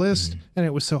it on your list and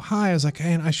it was so high, I was like,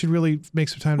 man, I should really make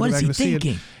some time to go back and see it.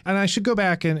 And I should go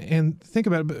back and think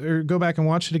about it, or go back and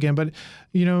watch it again. But,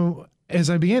 as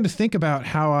I began to think about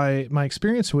how my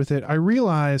experience with it, I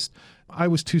realized I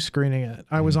was too screening it.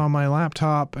 I was on my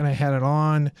laptop and I had it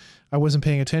on. I wasn't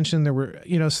paying attention. There were,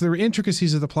 so there were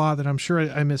intricacies of the plot that I'm sure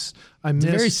I missed. It's a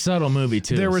very subtle movie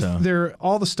too. There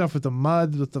all the stuff with the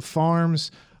mud, with the farms,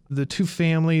 the two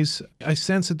families. I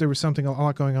sensed that there was a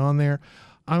lot going on there.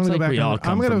 I'm going to go back. We all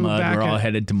come from mud. We're all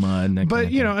headed to mud. But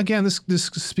again, this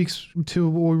speaks to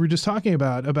what we were just talking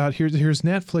about. Here's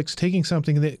Netflix taking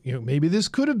something that maybe this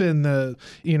could have been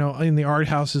in the art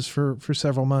houses for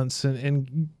several months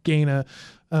and gain a.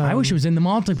 I wish it was in the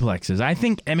multiplexes.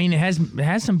 It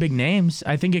has some big names.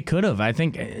 I think it could have. I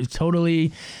think it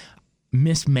totally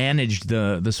mismanaged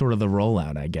the sort of the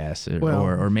rollout, I guess,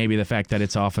 or maybe the fact that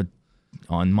it's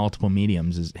on multiple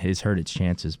mediums has hurt its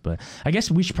chances. But I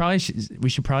guess we should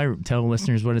probably tell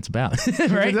listeners what it's about,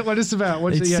 right? What it's about?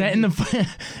 It's set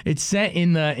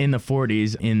in the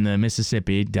 40s in the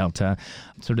Mississippi Delta,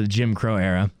 sort of the Jim Crow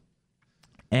era.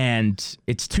 And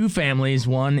it's two families.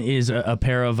 One is a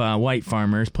pair of white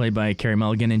farmers played by Carey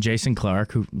Mulligan and Jason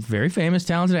Clarke, who very famous,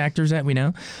 talented actors that we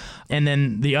know. And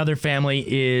then the other family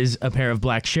is a pair of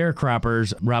black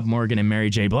sharecroppers, Rob Morgan and Mary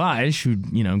J. Blige, who,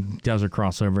 does her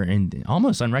crossover and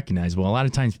almost unrecognizable. A lot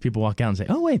of times people walk out and say,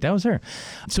 oh, wait, that was her.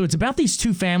 So it's about these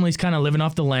two families kind of living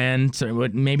off the land. So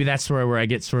maybe that's where I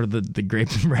get sort of the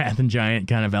Grapes of Wrath and Giant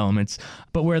kind of elements.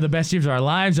 But where the Best Years of Our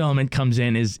Lives element comes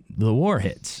in is the war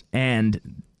hits. And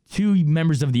two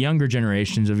members of the younger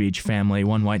generations of each family,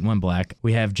 one white and one black.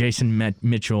 We have Jason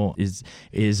Mitchell, he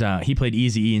played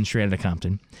Eazy-E in Straight Outta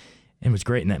Compton. and was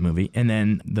great in that movie. And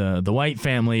then the White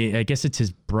family, I guess it's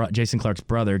his Jason Clarke's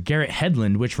brother, Garrett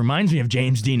Hedlund, which reminds me of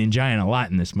James Dean and Giant a lot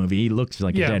in this movie. He looks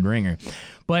like a dead ringer.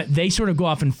 But they sort of go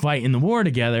off and fight in the war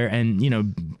together and,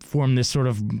 form this sort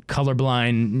of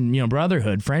colorblind,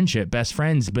 brotherhood, friendship, best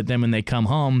friends. But then when they come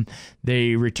home,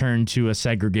 they return to a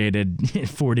segregated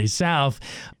 40s South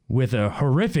with a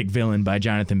horrific villain by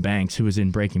Jonathan Banks, who was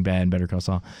in Breaking Bad and Better Call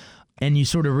Saul. And you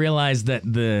sort of realize that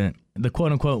the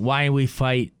quote-unquote why we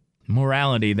fight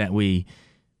morality that we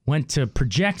went to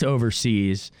project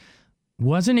overseas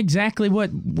wasn't exactly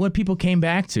what people came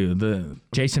back to. The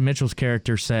Jason Mitchell's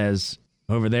character says,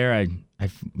 over there, I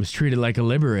was treated like a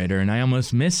liberator, and I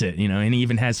almost miss it, and he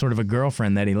even has sort of a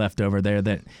girlfriend that he left over there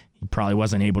that he probably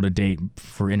wasn't able to date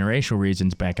for interracial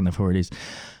reasons back in the 40s.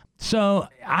 So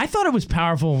I thought it was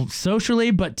powerful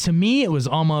socially, but to me,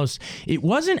 it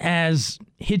wasn't as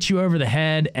hit you over the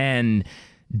head and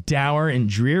dour and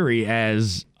dreary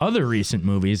as other recent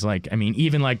movies,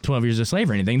 even like 12 Years a Slave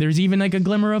or anything. There's even like a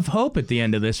glimmer of hope at the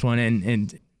end of this one,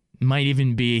 and might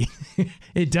even be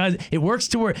it works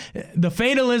toward the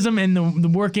fatalism and the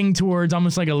working towards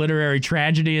almost like a literary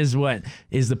tragedy is what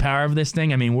is the power of this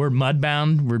thing. I mean, we're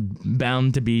mudbound, we're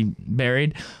bound to be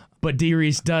buried, but D.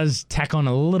 Reese does tack on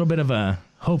a little bit of a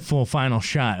hopeful final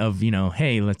shot of,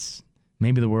 hey,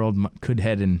 maybe the world could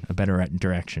head in a better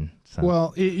direction. So.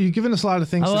 Well, you've given us a lot of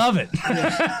things. I love it.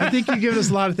 I think you've given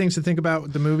us a lot of things to think about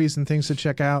with the movies and things to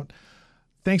check out.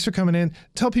 Thanks for coming in.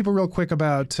 Tell people real quick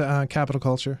about Capital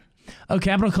Culture. Oh,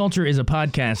 Capital Culture is a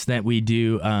podcast that we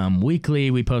do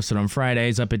weekly. We post it on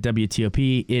Fridays up at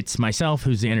WTOP. It's myself,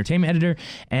 who's the entertainment editor,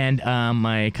 and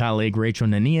my colleague Rachel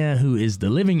Nania, who is the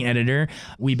living editor.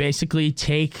 We basically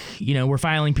take, we're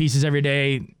filing pieces every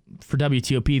day for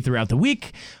WTOP throughout the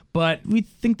week, but we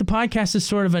think the podcast is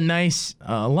sort of a nice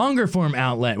longer form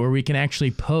outlet where we can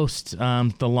actually post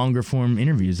the longer form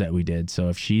interviews that we did. So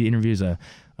if she interviews a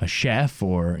chef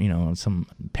or, some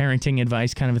parenting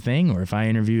advice kind of a thing, or if I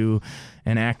interview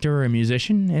an actor or a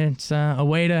musician, it's a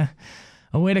way to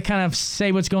kind of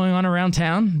say what's going on around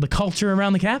town, the culture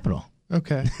around the Capitol.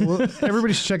 Okay. Well,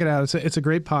 everybody should check it out. It's a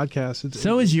great podcast.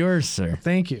 So is yours, sir.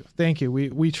 Thank you.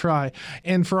 We try.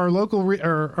 And for our local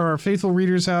or our faithful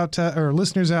readers or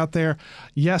listeners out there,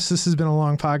 yes, this has been a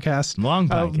long podcast.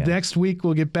 Next week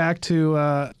we'll get back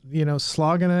to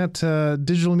slogging at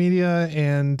digital media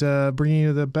and bringing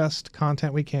you the best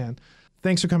content we can.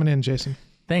 Thanks for coming in, Jason.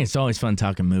 Thanks. It's always fun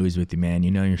talking movies with you, man.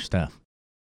 You know your stuff.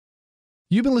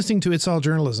 You've been listening to It's All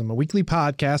Journalism, a weekly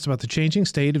podcast about the changing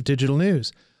state of digital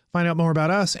news. Find out more about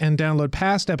us and download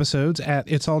past episodes at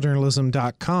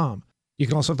itsalljournalism.com. You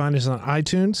can also find us on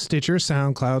iTunes, Stitcher,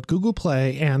 SoundCloud, Google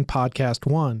Play, and Podcast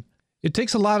One. It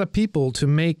takes a lot of people to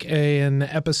make an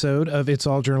episode of It's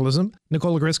All Journalism.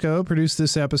 Nicole Grisco produced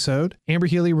this episode. Amber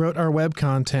Healy wrote our web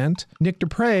content. Nick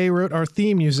Dupre wrote our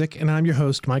theme music, and I'm your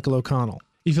host, Michael O'Connell.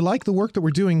 If you like the work that we're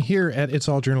doing here at It's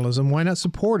All Journalism, why not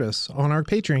support us on our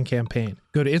Patreon campaign?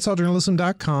 Go to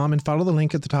itsalljournalism.com and follow the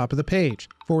link at the top of the page.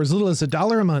 For as little as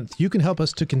 $1 a month, you can help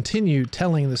us to continue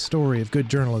telling the story of good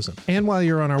journalism. And while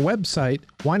you're on our website,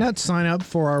 why not sign up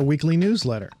for our weekly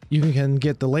newsletter? You can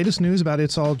get the latest news about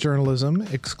It's All Journalism,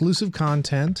 exclusive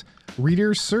content,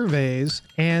 reader surveys,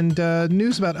 and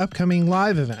news about upcoming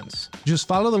live events. Just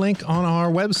follow the link on our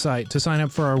website to sign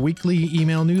up for our weekly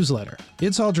email newsletter.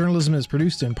 It's All Journalism is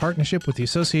produced in partnership with the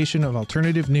Association of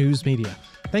Alternative News Media.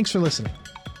 Thanks for listening.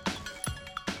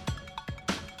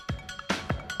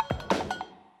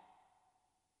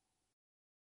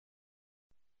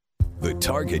 The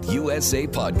Target USA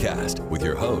podcast with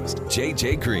your host,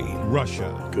 JJ Green.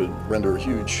 Russia could render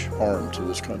huge harm to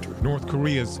this country. North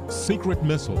Korea's secret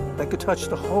missile that could touch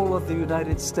the whole of the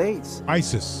United States.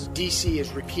 ISIS. D.C.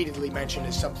 is repeatedly mentioned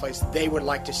as someplace they would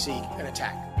like to see an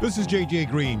attack. This is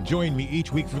JJ Green. Join me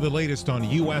each week for the latest on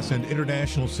U.S. and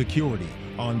international security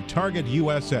on Target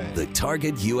USA. The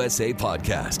Target USA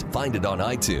podcast. Find it on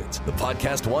iTunes, the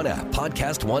Podcast One app,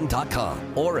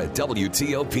 podcastone.com, or at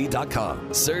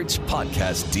WTOP.com. Search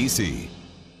Podcast DC.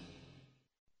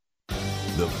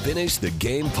 The Finish the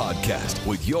Game podcast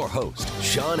with your host,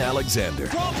 Sean Alexander.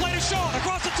 Draw play to Sean,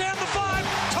 across the 10, the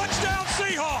 5, touchdown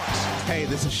Seahawks. Hey,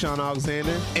 this is Sean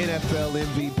Alexander, NFL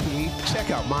MVP.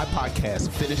 Check out my podcast,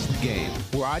 Finish the Game,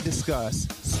 where I discuss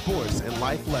sports and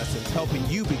life lessons helping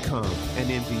you become an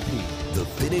MVP. The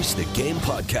Finish the Game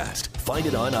podcast. Find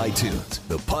it on iTunes,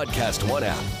 the Podcast One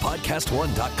app,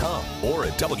 podcastone.com, or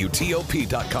at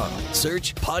WTOP.com.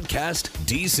 Search Podcast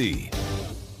DC.